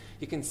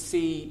 You can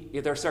see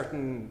there are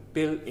certain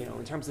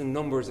in terms of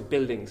numbers of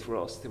buildings for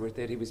us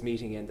that he was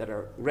meeting in that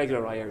are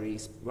regular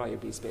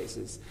IRB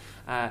spaces.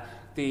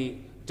 The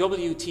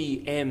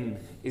WTM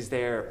is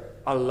there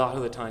a lot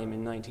of the time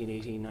in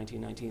 1918,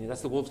 1919.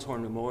 That's the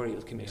Wolfthorn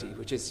Memorial Committee,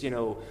 which is,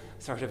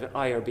 sort of an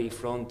IRB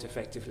front,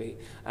 effectively.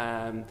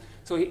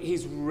 So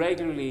he's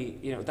regularly,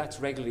 that's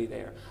regularly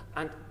there.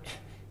 And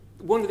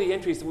one of the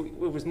entries that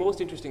was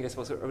most interesting, I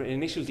suppose, or an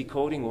initial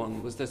decoding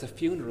one, was there's a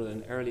funeral in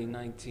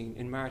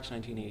March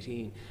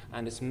 1918,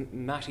 and it's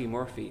Matty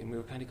Murphy, and we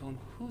were kind of going,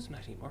 who's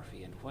Matty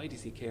Murphy, and why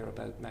does he care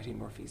about Matty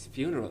Murphy's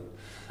funeral?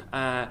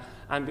 And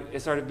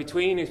sort of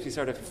between it, we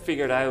sort of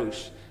figured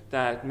out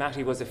that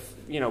Matty was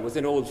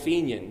an old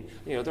Fenian.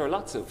 There are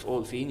lots of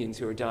old Fenians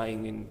who are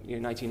dying in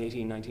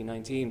 1918,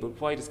 1919, but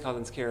why does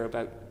Collins care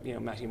about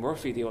Matty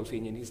Murphy, the old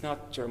Fenian? He's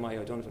not Jeremiah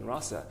O'Donovan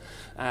Rossa.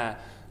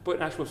 But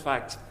in actual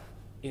fact,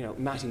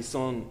 Matty's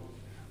son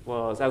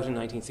was out in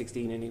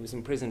 1916, and he was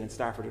imprisoned in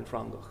Stafford and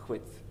Frongach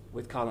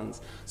with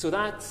Collins. So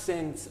that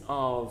sense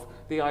of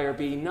the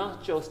IRB,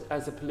 not just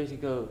as a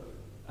political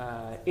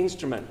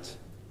instrument,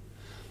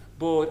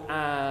 but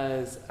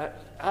as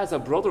a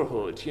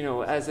brotherhood,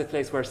 as a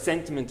place where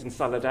sentiment and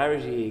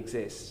solidarity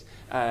exists,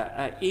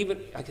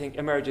 even, I think,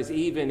 emerges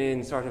even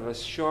in sort of a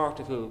short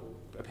little,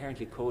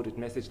 apparently coded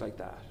message like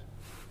that.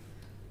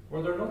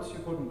 Were there nuts you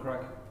couldn't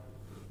crack?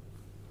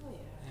 Oh,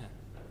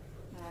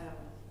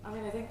 yeah. I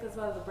mean, I think as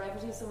well the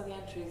brevity of some of the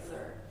entries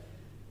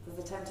there's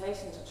a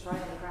temptation to try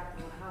and crack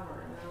them with a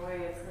hammer, and in a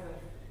way it's kind of,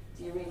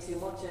 do you read too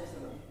much into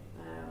them?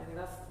 I think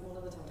that's one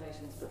of the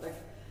temptations, but like,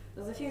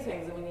 there's a few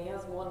things. I mean, he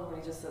has one where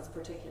he just says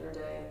particular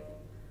day,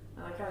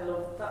 and I kind of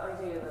love that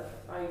idea that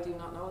I do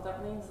not know what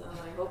that means, and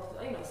I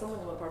hope, someone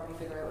will probably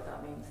figure out what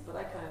that means, but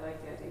I kind of like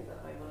the idea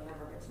that I will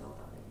never get to know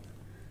what that means.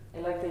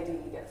 I like the idea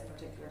he gets a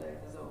particular day of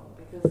his own,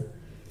 because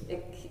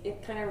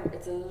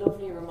it's a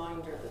lovely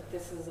reminder that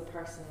this is a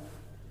person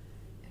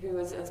who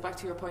is, it's back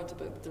to your point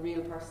about the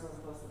real person as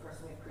opposed to the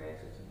person we've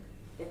created.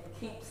 It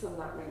keeps him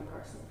that real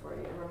person for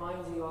you. It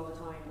reminds you all the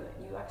time that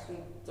you actually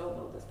don't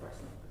know this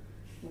person.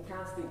 You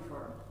can't speak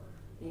for him,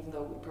 even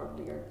though we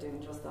probably are doing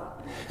just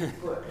that.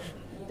 But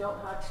you don't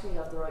actually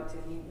have the right to.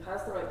 He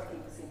has the right to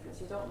keep the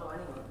secrets. You don't know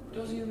anyone.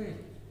 Does he really?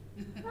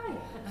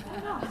 Right. Why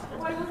not?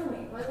 Why wouldn't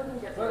he? Why wouldn't he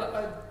get Well,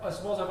 I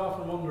suppose I've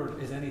often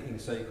wondered, is anything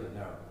sacred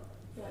now?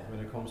 Yeah. When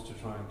it comes to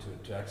trying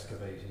to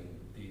excavating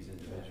these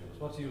individuals.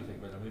 What do you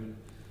think, Will? I mean,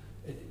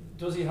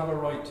 does he have a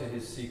right to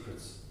his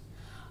secrets?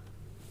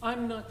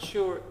 I'm not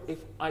sure if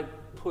I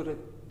put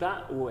it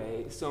that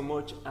way so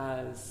much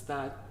as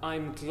that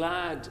I'm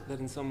glad that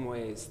in some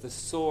ways the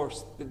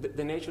source,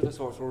 the nature of the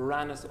source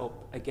ran us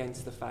up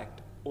against the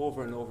fact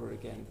over and over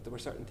again that there were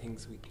certain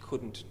things we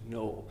couldn't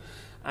know,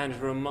 and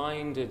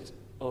reminded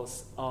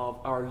us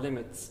of our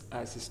limits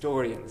as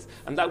historians,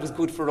 and that was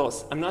good for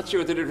us. I'm not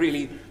sure that it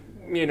really,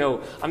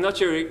 I'm not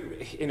sure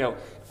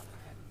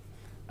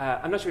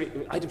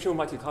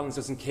Michael Collins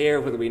doesn't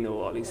care whether we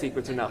know all these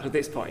secrets or not at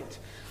this point.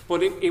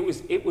 But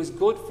it was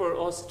good for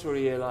us to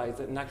realise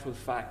that in actual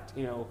fact,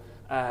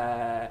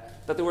 that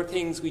there were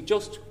things we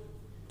just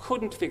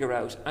couldn't figure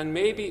out, and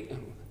maybe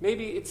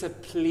it's a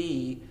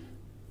plea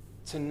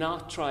to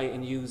not try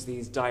and use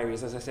these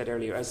diaries, as I said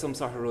earlier, as some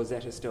sort of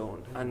Rosetta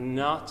Stone, and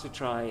not to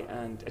try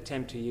and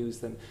attempt to use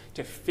them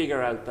to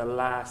figure out the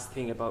last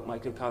thing about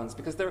Michael Collins,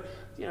 because there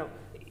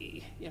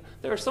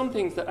are some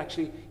things that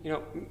actually,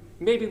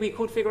 maybe we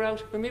could figure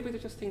out, but maybe they're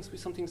just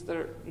some things that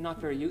are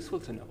not very useful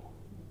to know.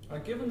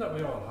 And given that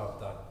we all have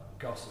that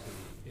gossipy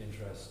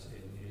interest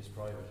in his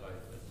private life,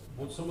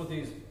 would some of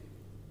these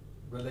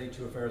relate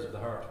to affairs of the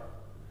heart,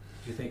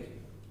 do you think?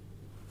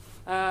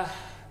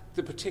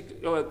 The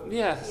particular,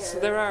 so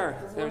there are.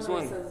 There's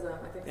one. Says,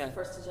 I think it's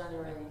 1st of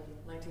January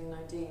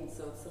 1919,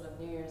 so it's sort of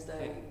New Year's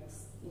Day.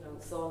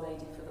 Saw a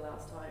lady for the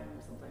last time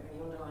or something, and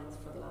he underlines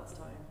for the last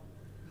time.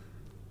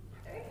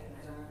 Again,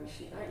 I don't know who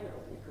she.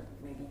 You could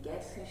maybe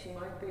guess who she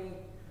might be.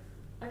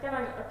 Again,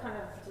 I kind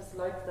of just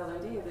like that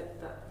idea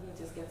that he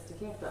just gets to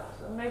keep that.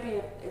 And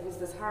maybe it was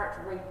this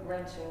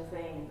heart-wrenching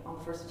thing on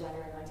the 1st of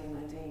January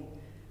 1919,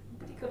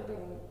 but he could have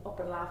been up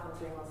and laughing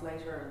 3 months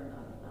later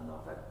and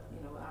off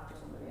after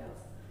somebody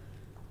else.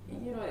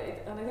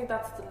 And I think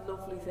that's the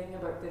lovely thing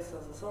about this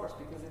as a source,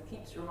 because it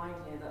keeps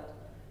reminding you that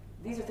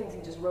these are things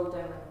he just wrote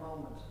down in the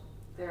moment.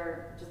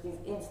 They're just these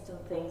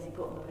instant things he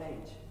put on the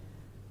page,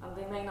 and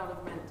they may not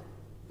have meant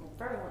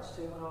very much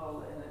to him at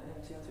all in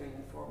 2, 3,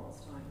 4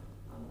 months' time.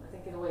 And I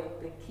think in a way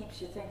it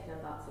keeps you thinking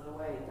in that sort of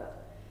way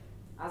that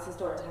as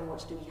historians, how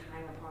much do we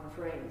hang upon a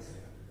phrase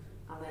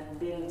and then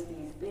build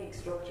these big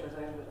structures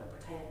out of it and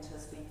pretend to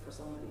speak for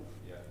somebody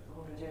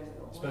 100 years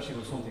ago. Especially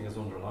when something is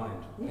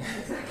underlined. Yeah,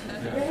 exactly.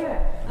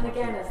 Yeah. And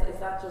again, is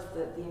that just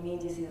the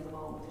immediacy of the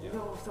moment?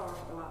 Sorry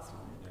for the last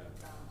time.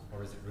 Yeah.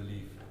 Or is it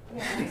relief?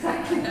 Yeah,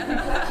 exactly. I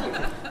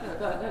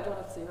don't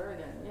have to see her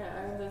again. Yeah,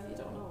 I mean, you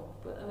don't know.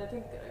 And I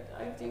think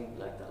I do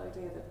like that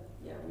idea that,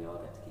 we all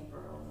get to keep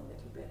our own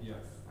little bit. Yeah.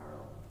 Our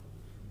own.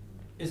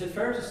 Is it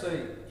fair to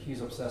say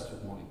he's obsessed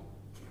with money?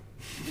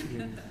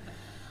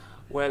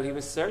 Well, he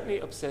was certainly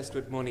obsessed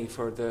with money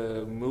for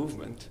the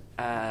movement.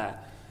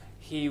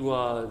 He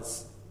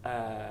was,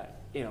 there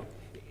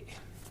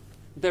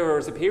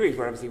was a period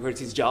where it's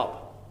his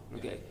job.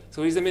 Okay,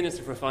 so he's the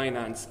Minister for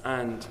Finance,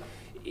 and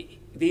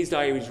these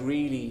diaries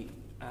really,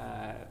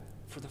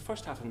 for the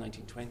first half of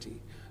 1920,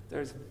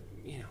 there's,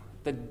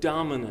 the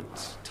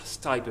dominant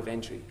type of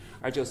entry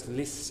are just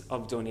lists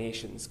of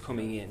donations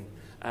coming in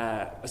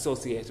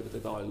associated with the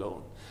Dolan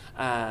loan,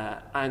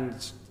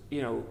 and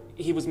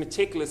he was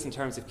meticulous in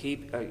terms of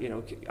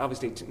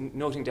obviously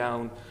noting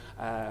down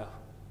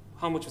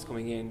how much was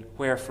coming in,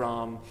 where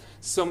from,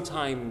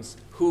 sometimes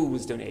who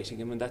was donating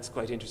him, and that's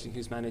quite interesting.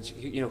 Who's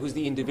who's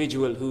the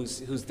individual,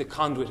 who's the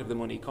conduit of the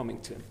money coming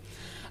to him.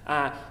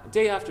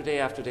 Day after day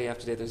after day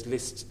after day, there's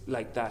lists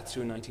like that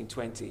through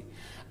 1920,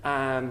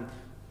 and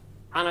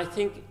I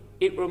think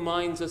it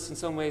reminds us in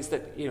some ways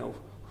that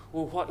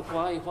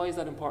why is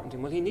that important to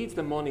him? Well, he needs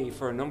the money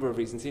for a number of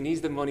reasons. He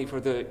needs the money for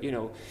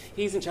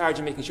he's in charge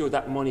of making sure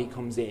that money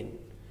comes in.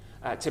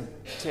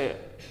 To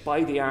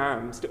buy the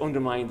arms to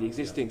undermine the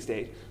existing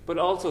state, but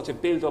also to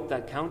build up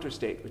that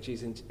counter-state which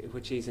he's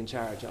in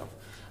charge of.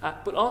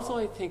 But also,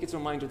 I think it's a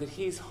reminder that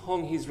he's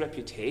hung his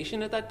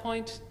reputation at that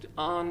point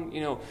on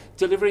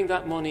delivering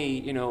that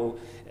money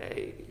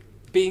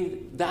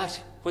being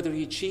that, whether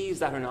he achieves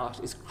that or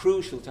not, is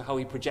crucial to how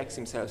he projects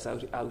himself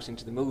out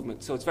into the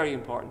movement. So it's very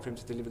important for him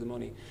to deliver the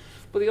money.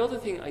 But the other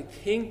thing I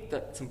think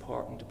that's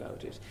important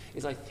about it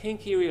is I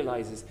think he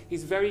realises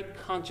he's very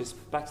conscious,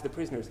 back to the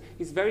prisoners,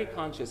 he's very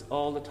conscious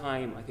all the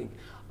time, I think,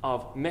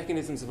 of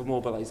mechanisms of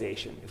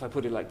mobilisation, if I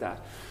put it like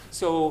that.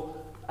 So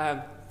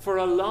for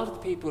a lot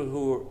of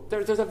people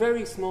there's a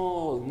very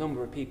small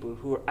number of people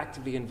who are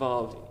actively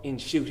involved in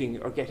shooting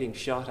or getting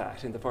shot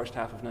at in the first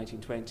half of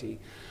 1920.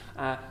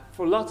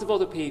 For lots of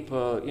other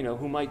people,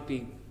 who might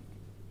be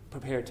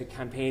prepared to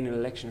campaign an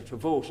election or to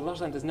vote, a lot of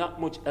times there's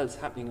not much else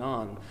happening.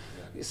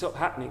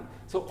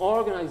 So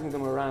organising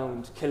them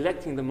around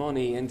collecting the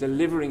money and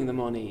delivering the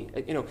money,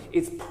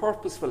 it's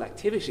purposeful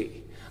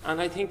activity. And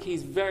I think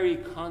he's very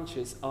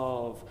conscious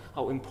of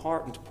how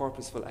important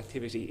purposeful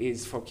activity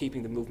is for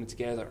keeping the movement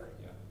together.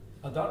 Yeah.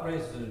 And that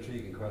raises an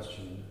intriguing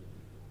question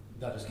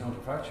that is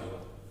counterfactual.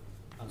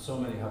 And so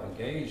many have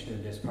engaged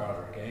in this part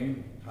of the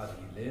game. Had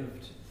he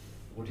lived,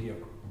 would he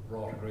have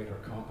brought a greater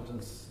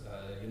competence,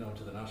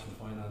 to the national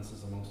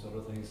finances, amongst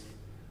other things?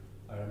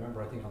 I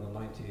remember, I think on the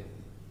 90th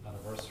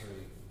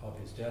anniversary of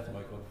his death, my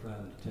good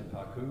friend Tim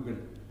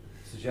Coogan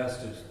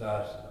suggested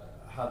that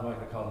had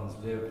Michael Collins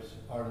lived,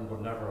 Ireland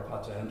would never have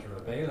had to enter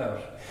a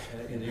bailout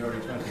in the early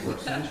 21st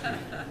century.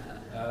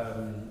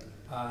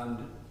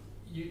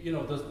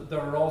 There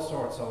are all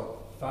sorts of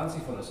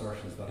fanciful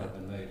assertions that have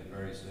been made at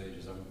various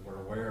stages, and we're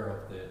aware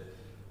of the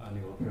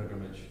annual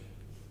pilgrimage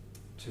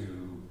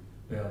to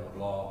Dolan of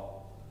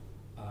Law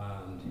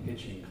and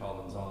hitching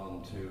Collins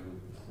on to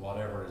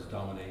whatever is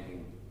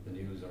dominating the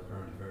news or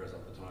current affairs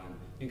at the time,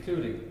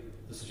 including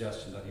the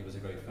suggestion that he was a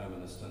great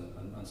feminist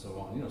and so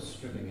on,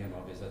 stripping him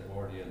of his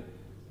Edwardian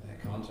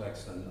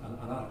context and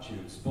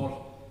attitudes. But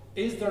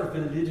is there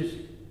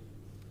validity,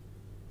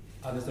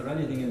 and is there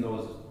anything in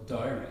those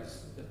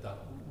diaries that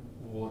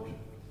would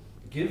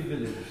give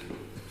validity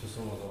to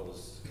some of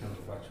those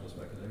counterfactual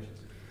speculations?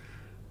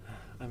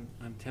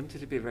 I'm tempted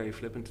to be very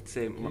flippant and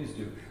say Please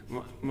do.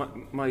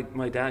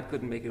 My dad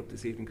couldn't make it up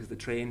this evening because the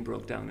train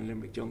broke down in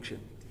Limerick Junction.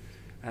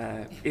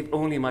 If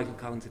only Michael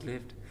Collins had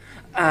lived.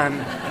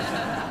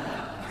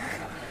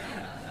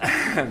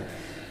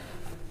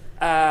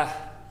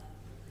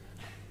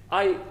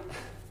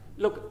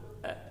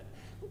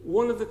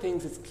 One of the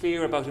things that's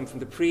clear about him from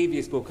the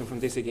previous book and from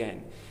this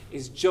again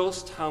is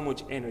just how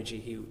much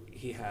energy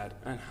he had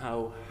and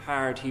how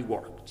hard he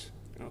worked.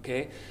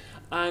 Okay?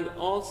 And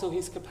also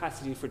his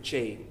capacity for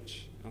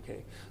change.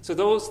 Okay, so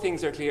those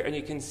things are clear, and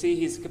you can see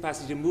his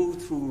capacity to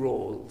move through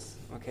roles,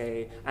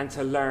 okay, and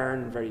to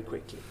learn very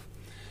quickly.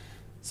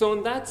 So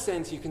in that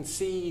sense, you can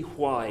see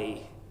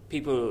why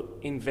people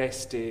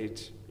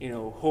invested,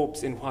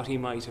 hopes in what he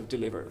might have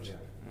delivered. Yeah.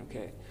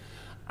 Okay,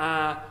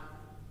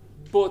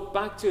 but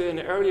back to an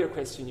earlier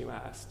question you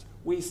asked,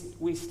 we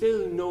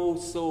still know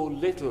so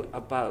little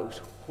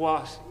about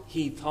what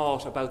he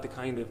thought about the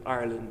kind of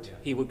Ireland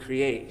he would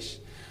create.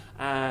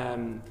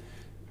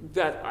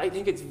 That I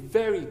think it's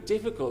very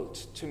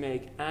difficult to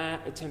make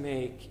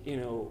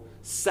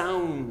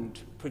sound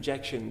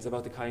projections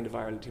about the kind of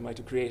Ireland he might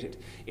have created.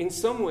 In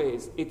some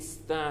ways, it's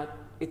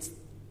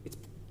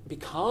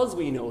because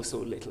we know so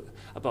little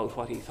about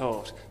what he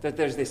thought that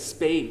there's this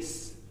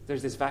space,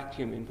 there's this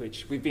vacuum in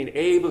which we've been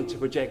able to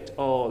project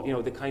all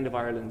the kind of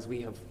Irelands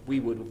we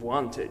would have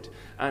wanted,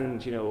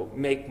 and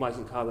make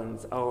Michael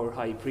Collins our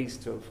high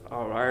priest of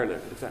our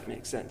Ireland, if that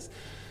makes sense.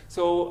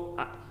 So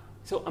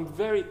I'm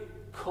very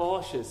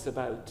cautious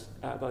about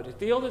it.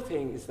 The other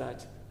thing is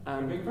that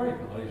you're being very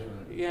polite.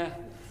 Yeah.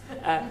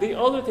 The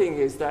other thing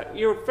is that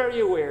you're very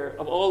aware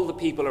of all the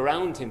people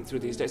around him through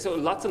these days. So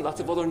lots and lots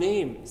of other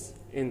names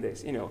in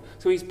this.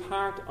 So he's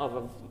part of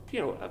a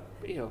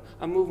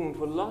movement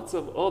with lots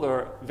of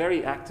other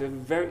very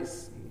active,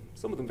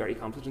 some of them very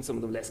competent, some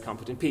of them less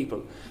competent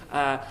people,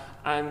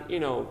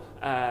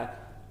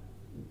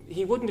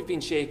 he wouldn't have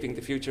been shaping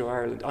the future of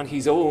Ireland on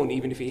his own,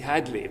 even if he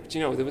had lived.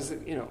 There was.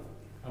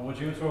 And would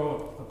you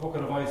throw a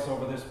bucket of ice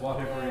over this,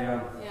 whatever he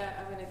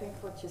I think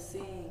what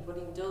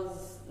he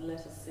does let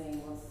us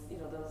see was,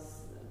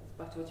 those,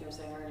 back to what you were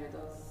saying earlier,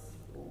 those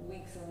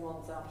weeks and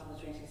months after the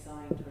treaty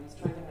signed, where he's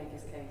trying to make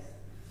his case.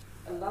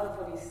 A lot of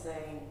what he's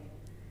saying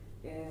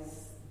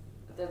is,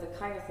 they're the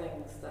kind of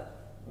things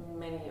that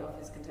many of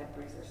his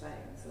contemporaries are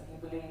saying. So he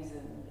believes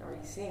in, or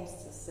he seems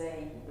to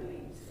say he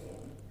believes in,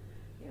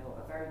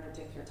 a very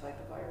particular type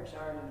of Irish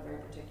Ireland, a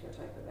very particular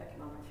type of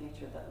economic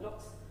future that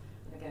looks.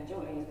 Again,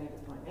 Joe Lees made this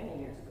point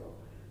many years ago,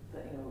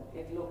 that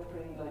it looked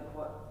pretty like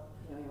what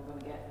you were going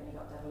to get when you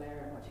got Devil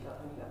Air and what you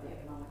got when you got the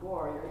economic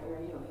war.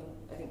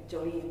 I think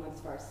Joe Lees went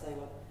as far as to say,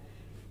 well,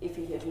 if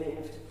he had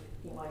lived,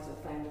 he might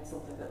have founded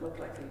something that looked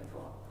like Green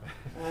Fall.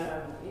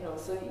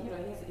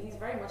 He's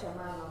very much a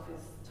man of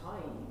his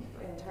time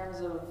in terms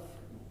of,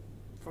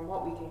 from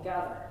what we can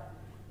gather,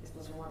 I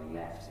suppose from what he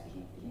left,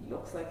 he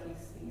looks like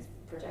he's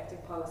projecting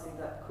policy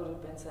that could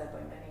have been said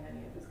by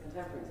many of his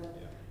contemporaries. And,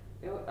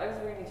 I was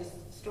really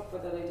just struck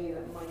with that idea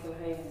that Michael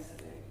Hayes,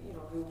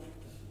 who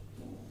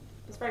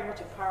was very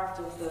much a part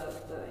of the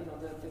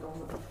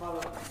government that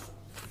followed,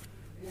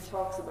 he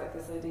talks about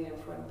this idea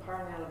of when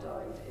Parnell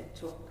died,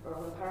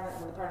 when the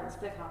Parnell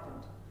split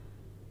happened,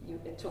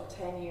 it took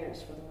 10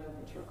 years for the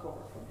movement to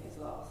recover from his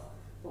loss.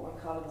 But when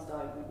Collins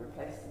died, we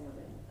replaced him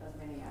within as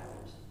many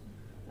hours.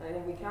 And I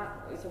think we can't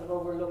sort of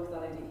overlook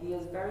that idea. He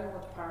is very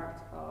much part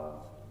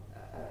of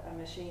a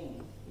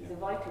machine. He's a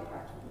vital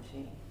part of a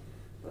machine.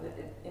 But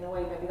in a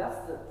way, maybe that's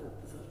the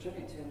sort of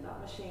tribute to him.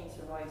 That machine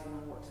survives him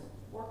and worked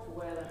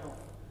well enough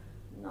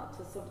not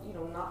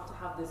to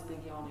have this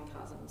big yawning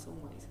chasm in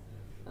some ways.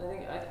 And I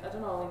think I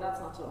don't know. I mean, that's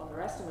not to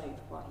underestimate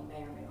what he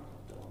may or may not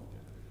have done.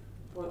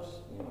 But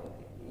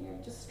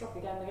you're just struck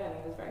again and again.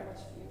 He was very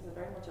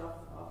much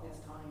of his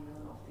time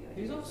and of the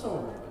idea. He's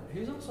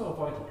also a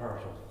vital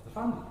part of the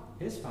family,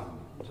 his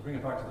family. To bring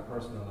it back to the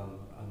personal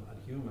and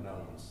human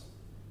elements.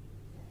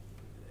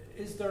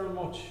 Is there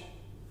much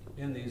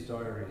in these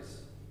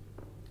diaries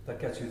that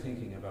gets you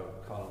thinking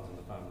about Collins and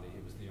the family?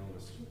 He was the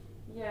youngest.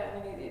 Yeah,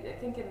 I mean, I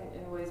think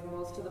in ways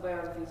most of the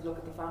biographies look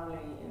at the family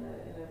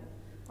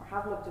or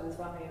have looked at his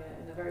family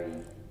in a very,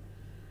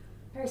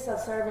 very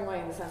self-serving way,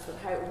 in the sense that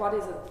what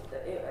is it?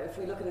 If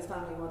we look at his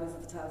family, what is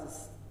it that tells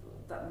us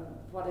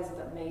what is it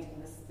that made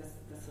him this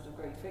sort of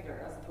great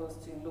figure, as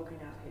opposed to looking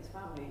at his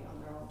family on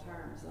their own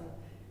terms? And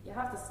you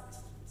have this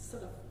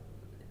sort of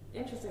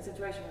interesting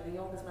situation where the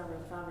youngest member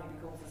of the family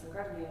becomes this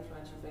incredibly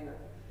influential figure.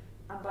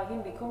 And by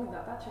him becoming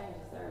that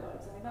changes their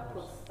lives. I mean, that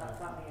puts that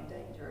family in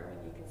danger. I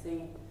mean, you can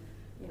see,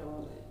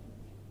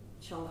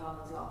 Sean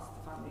Collins lost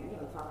the family,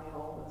 the family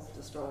home was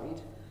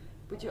destroyed.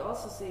 But you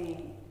also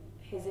see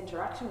his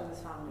interaction with his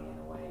family in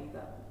a way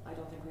that I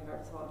don't think we've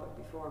ever thought about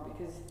before,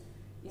 because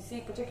you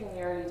see, particularly in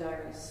the early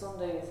diaries,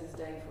 Sunday is his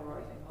day for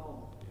writing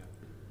home.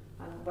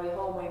 Yeah. And by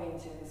home I mean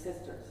to his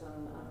sisters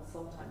and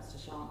sometimes to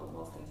Sean, but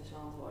mostly to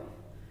Sean's wife.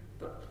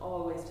 But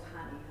always to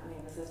Hanny,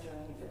 the sister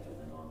that he lived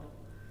with in London.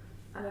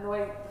 And in a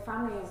way, the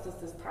family is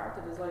just this part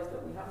of his life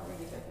that we haven't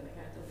really taken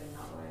account of in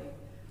that way.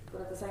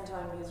 But at the same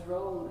time, his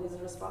role, his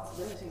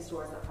responsibilities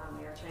towards that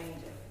family are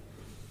changing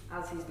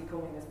as he's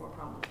becoming this more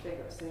prominent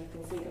figure. So you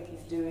can see,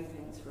 he's doing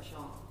things for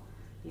Sean.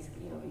 He's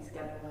getting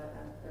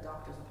a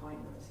doctor's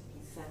appointment.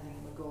 He's sending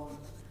him a gun.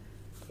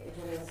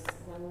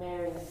 When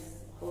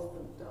Mary's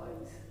husband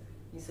dies,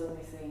 you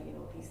suddenly see,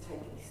 he's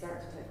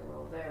starting to take a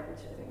role there,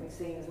 which I think we've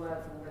seen as well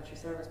from the military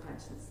service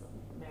pensions.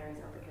 Mary's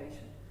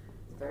application,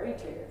 it's very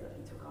clear that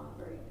he took on a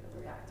very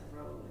active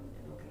role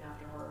in looking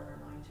after her and her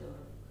 9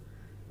 children.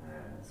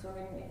 So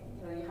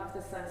you have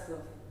this sense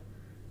of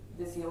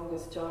this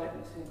youngest child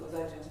who goes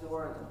out into the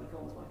world and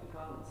becomes Michael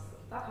Collins.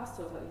 That has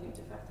to have had a huge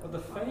effect on the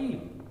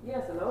fame.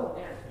 Yes, alone,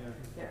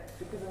 yeah.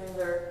 Because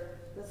there's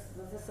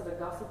this sort of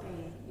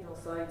gossipy,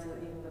 side to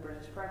even the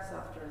British press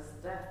after his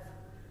death.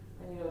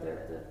 And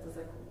there's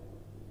like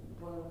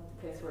one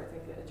case where I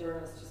think a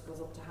journalist just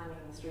goes up to Hanny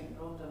in the street in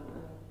London,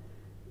 and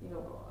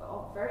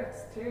very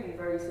clearly,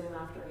 very soon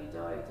after he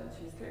died, and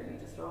she's clearly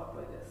distraught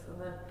by this. And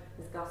then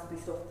this gossipy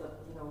stuff that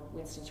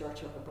Winston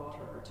Churchill had bought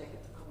her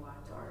ticket to come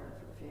back to Ireland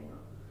for the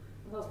funeral.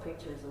 And those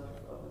pictures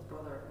of his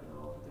brother,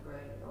 over the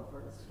grave,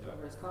 over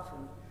his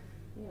coffin,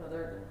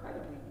 they're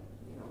incredibly,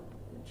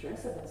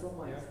 intrusive in some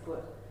ways. Yeah.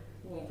 But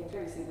you can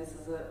clearly see this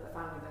is a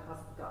family that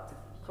has got to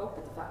cope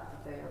with the fact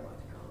that they are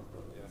Michael Collins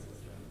brothers and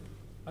sisters.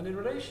 And in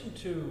relation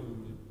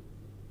to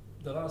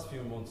the last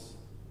few months,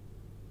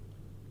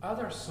 are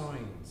there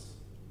signs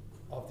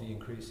of the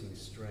increasing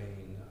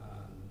strain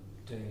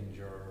and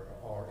danger,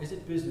 or is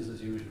it business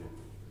as usual?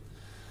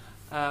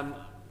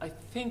 I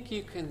think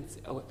you can.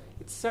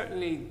 It's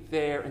certainly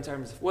there in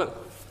terms of. Well,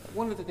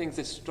 one of the things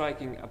that's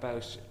striking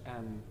about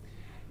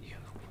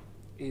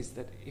is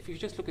that if you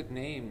just look at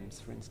names,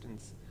 for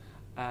instance,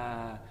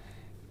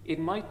 it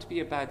might be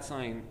a bad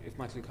sign if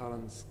Michael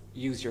Collins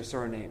used your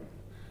surname,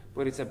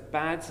 but it's a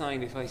bad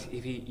sign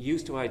if he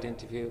used to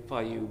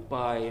identify you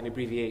by an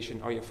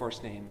abbreviation or your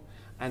first name,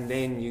 and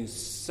then you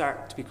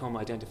start to become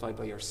identified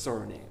by your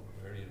surname.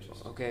 Very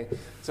interesting. Okay,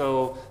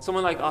 so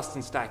someone like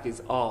Austin Stack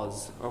is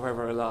Oz, or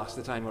whoever a lot at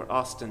the time, or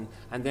Austin,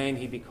 and then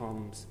he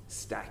becomes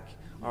Stack,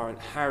 or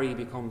Harry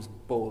becomes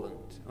Boland.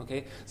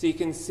 Okay, so you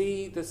can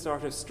see the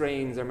sort of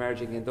strains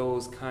emerging in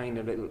those kind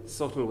of little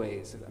subtle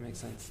ways, if that makes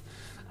sense.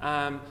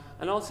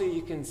 And also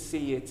you can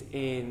see it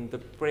in the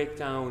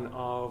breakdown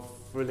of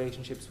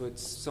relationships with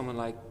someone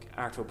like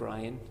Arthur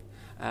O'Brien,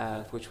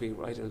 which we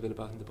write a little bit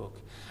about in the book.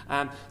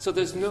 So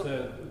there's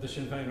the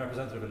Sinn Féin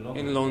representative in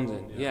London. In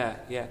London,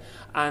 yeah.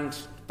 And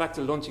back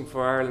to Lunching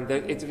for Ireland,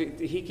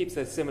 he keeps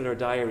a similar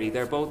diary.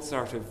 They're both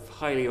sort of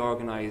highly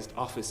organised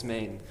office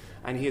men,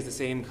 and he has the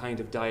same kind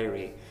of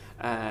diary.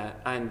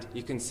 And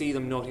you can see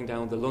them noting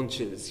down the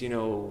lunches,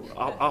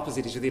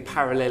 opposite each other, the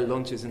parallel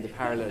lunches in the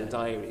parallel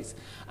diaries.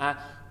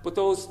 But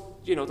those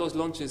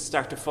lunches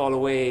start to fall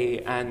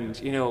away, and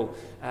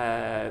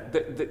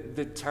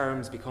the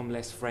terms become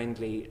less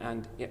friendly.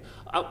 And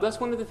that's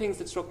one of the things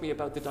that struck me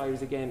about the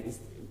diaries again, is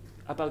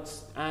about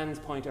Anne's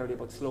point earlier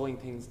about slowing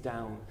things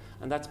down,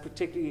 and that's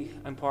particularly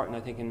important, I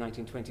think, in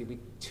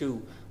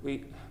 1922.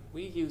 We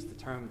use the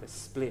term the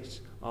split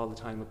all the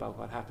time about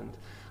what happened,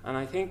 and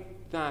I think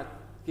that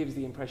gives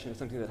the impression of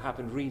something that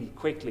happened really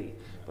quickly.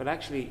 But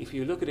actually, if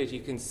you look at it,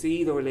 you can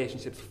see the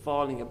relationships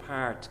falling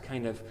apart,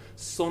 kind of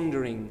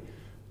sundering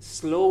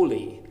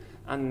slowly,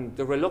 and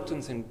the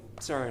reluctance and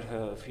sort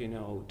of,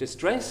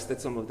 distress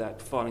that some of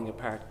that falling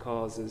apart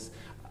causes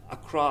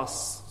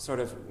across sort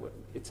of,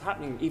 it's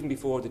happening even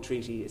before the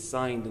treaty is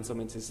signed. In some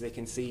instances, they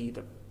can see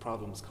the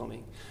problems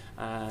coming.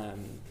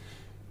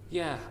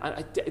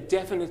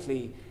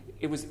 Definitely,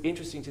 it was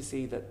interesting to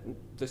see that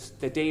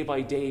the day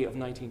by day of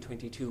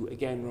 1922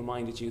 again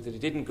reminded you that it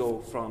didn't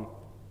go from,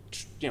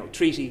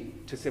 treaty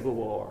to civil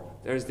war.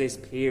 There's this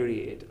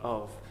period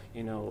of,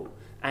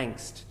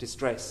 angst,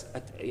 distress,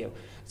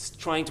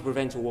 trying to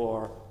prevent a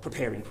war,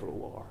 preparing for a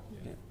war.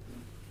 Yeah.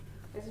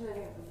 I just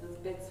think there's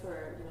bits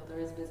where there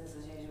is business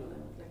as usual,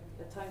 and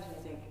at times when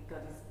you think,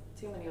 God, he's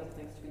too many other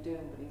things to be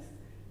doing, but he's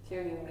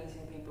clearly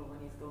meeting people when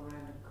he's going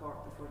around in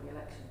Cork before the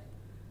election.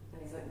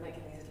 And he's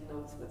making these little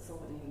notes with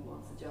somebody who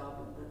wants a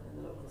job in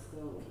the local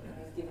school, and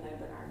he's giving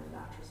out about army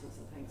mattresses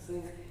and things. So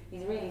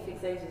he's really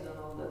fixated on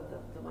all the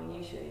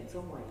minutiae in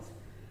some ways,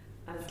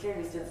 and it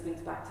clearly still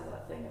speaks back to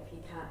that thing of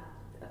he can't.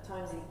 At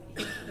times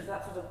he's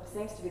that sort of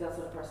seems to be that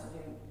sort of person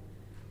who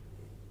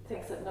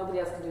thinks that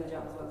nobody else can do a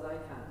job as well as I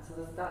can. So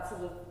there's that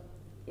sort of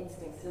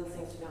instinct still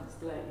seems to be on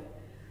display.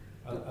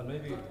 And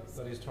maybe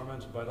that he's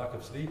tormented by lack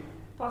of sleep.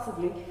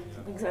 Possibly,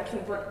 exactly.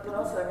 But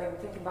also,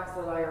 thinking back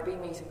to the IRB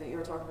meeting that you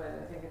were talking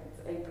about, I think it's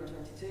April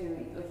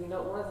 22.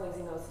 One of the things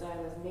he notes down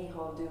is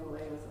Micheál do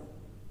away with him,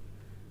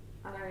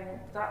 and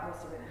that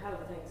must have been a hell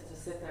of a thing to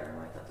just sit there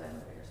and write that down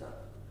by yourself,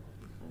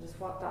 and just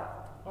what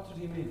did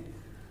he mean?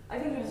 I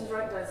think he was just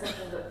writing down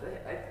something that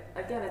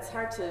again, it's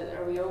hard to.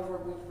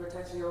 We're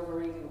potentially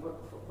overreading, but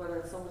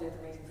whether somebody at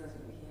the meeting says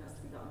he has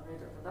to be gotten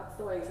rid of, but that's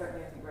the way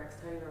certainly I think Rex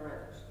Taylor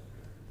read it.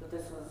 That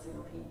this was,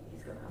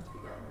 he's going to have to be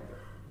gotten rid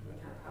of. We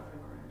can't have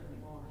him around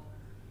anymore.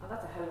 And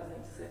that's a hell of a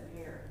thing to sit and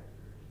hear.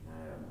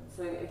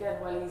 So again,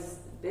 while he's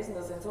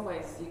business, in some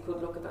ways you could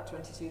look at that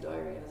 22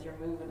 diary, and as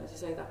you're moving, as you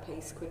say, that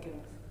pace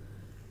quickens.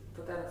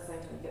 But then at the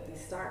same time you get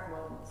these stark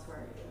moments where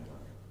you think,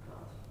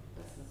 God,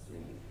 this is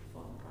really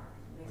fun part.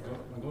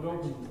 I'm going to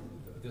open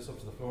this up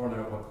to the floor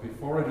now, but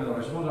before I do that,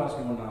 I just want to ask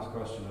you one last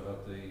question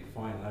about the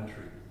final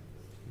entry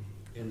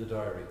in the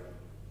diary.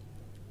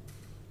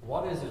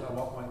 What is it, and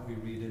what might we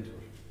read into it?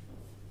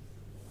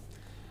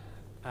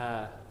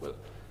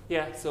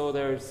 So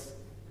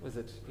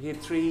he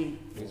had three,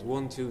 it was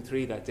 1, 2,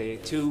 3 that day,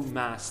 2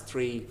 mass,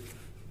 3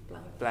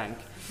 blank.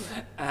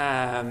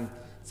 Mass,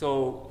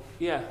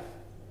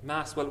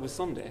 it was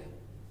Sunday.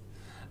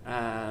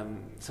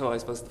 So I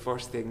suppose the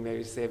first thing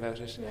maybe to say about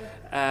it.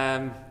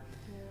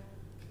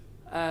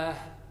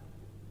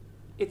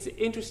 It's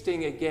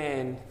interesting,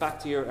 again, back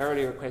to your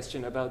earlier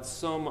question about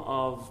some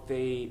of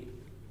the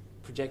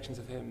projections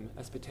of him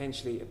as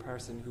potentially a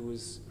person who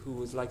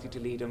was likely to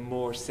lead a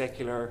more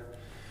secular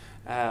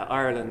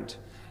Ireland,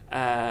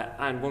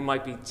 and one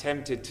might be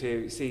tempted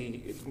to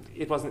see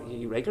it wasn't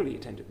he regularly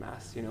attended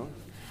mass.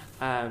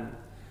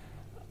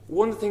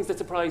 One of the things that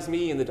surprised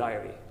me in the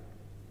diary,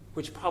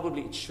 which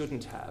probably it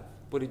shouldn't have,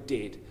 but it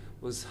did,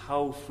 was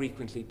how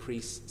frequently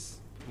priests'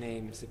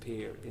 names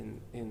appear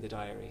in the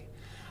diary,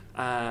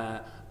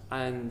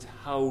 and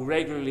how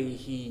regularly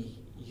he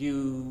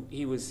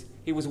was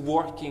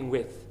working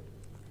with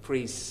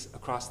priests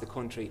across the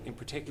country, in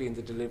particularly in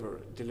the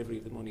delivery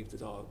of the money of the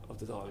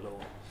Dáil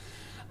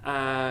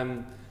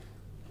loan.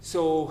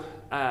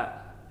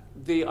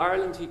 The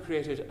Ireland he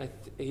created,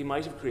 he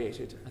might have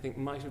created, I think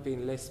might have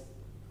been less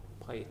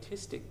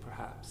pietistic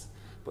perhaps,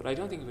 but I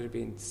don't think it would have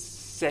been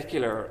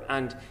secular,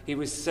 and he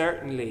was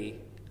certainly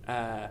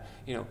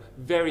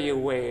very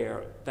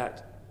aware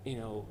that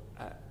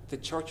the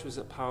church was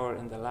a power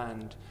in the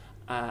land,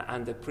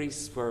 and the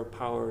priests were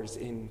powers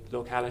in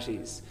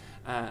localities,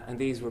 and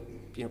these were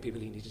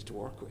people he needed to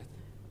work with.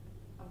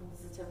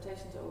 There's a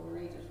temptation to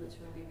overread it, which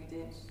maybe we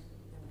did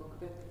in the book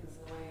a bit, because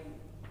in a way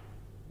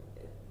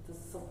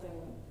there's something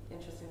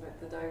interesting about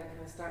the diary.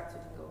 Kind of starts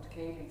with him going to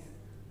Cayley's,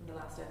 and the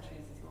last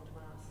entry is he's going to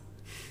mass.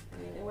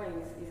 In a way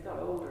he's got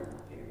older in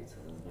that period, so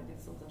there's maybe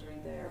something to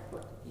read there,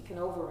 but you can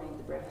overread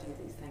the brevity of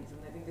these things, and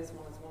I think this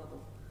one is one of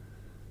them.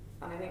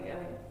 And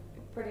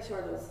I'm pretty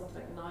sure there was something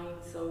like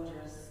 9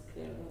 soldiers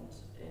killed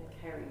in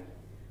Kerry,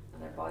 and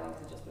their bodies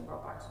had just been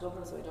brought back to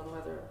Dublin, so I don't know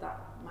whether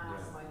that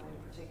mass might have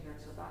been particular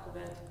to that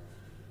event.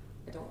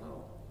 I don't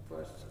know,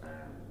 but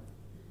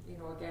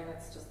again,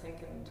 it's just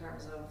thinking in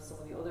terms of some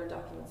of the other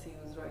documents he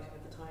was writing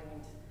at the time.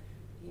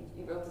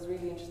 He wrote this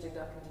really interesting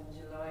document in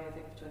July, I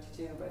think, of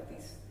 22 about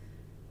these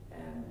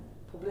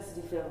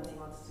publicity films he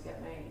wants to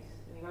get made,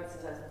 and he writes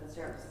it out in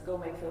Fitzgerald, says, go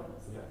make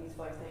films about these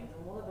 5 things,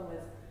 and one of them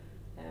is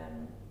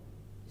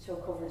show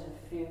coverage of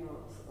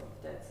funerals of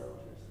dead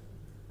soldiers,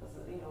 as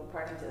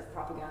partly as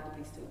propaganda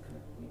piece to kind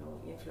of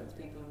influence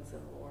people in the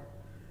Civil War.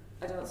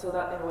 I don't know, so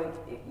that in a way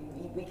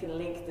we can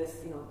link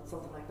this,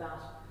 something like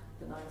that,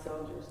 the 9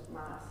 soldiers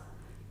mass.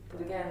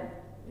 But again,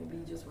 maybe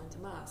he just went to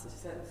mass, as you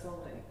said, it was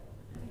Sunday,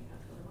 and he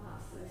had to go to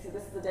mass. So you see,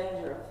 this is the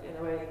danger of, in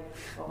a way,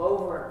 of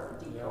over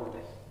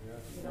decoding.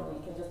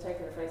 You can just take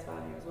it at face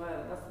value as well,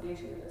 and that's the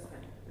beauty of this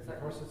thing.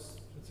 Of course,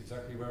 it's It's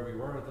exactly where we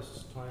were at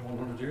this time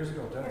 100 years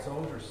ago, dead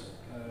soldiers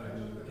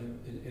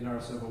in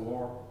our Civil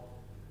War.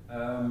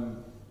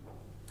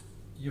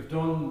 You've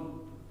done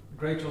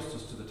great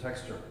justice to the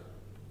texture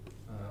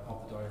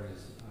of the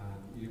diaries,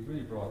 and you've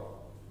really brought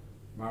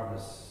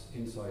marvellous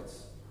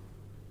insights,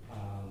 and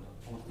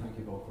I want to thank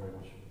you both very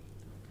much.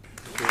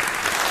 Thank you.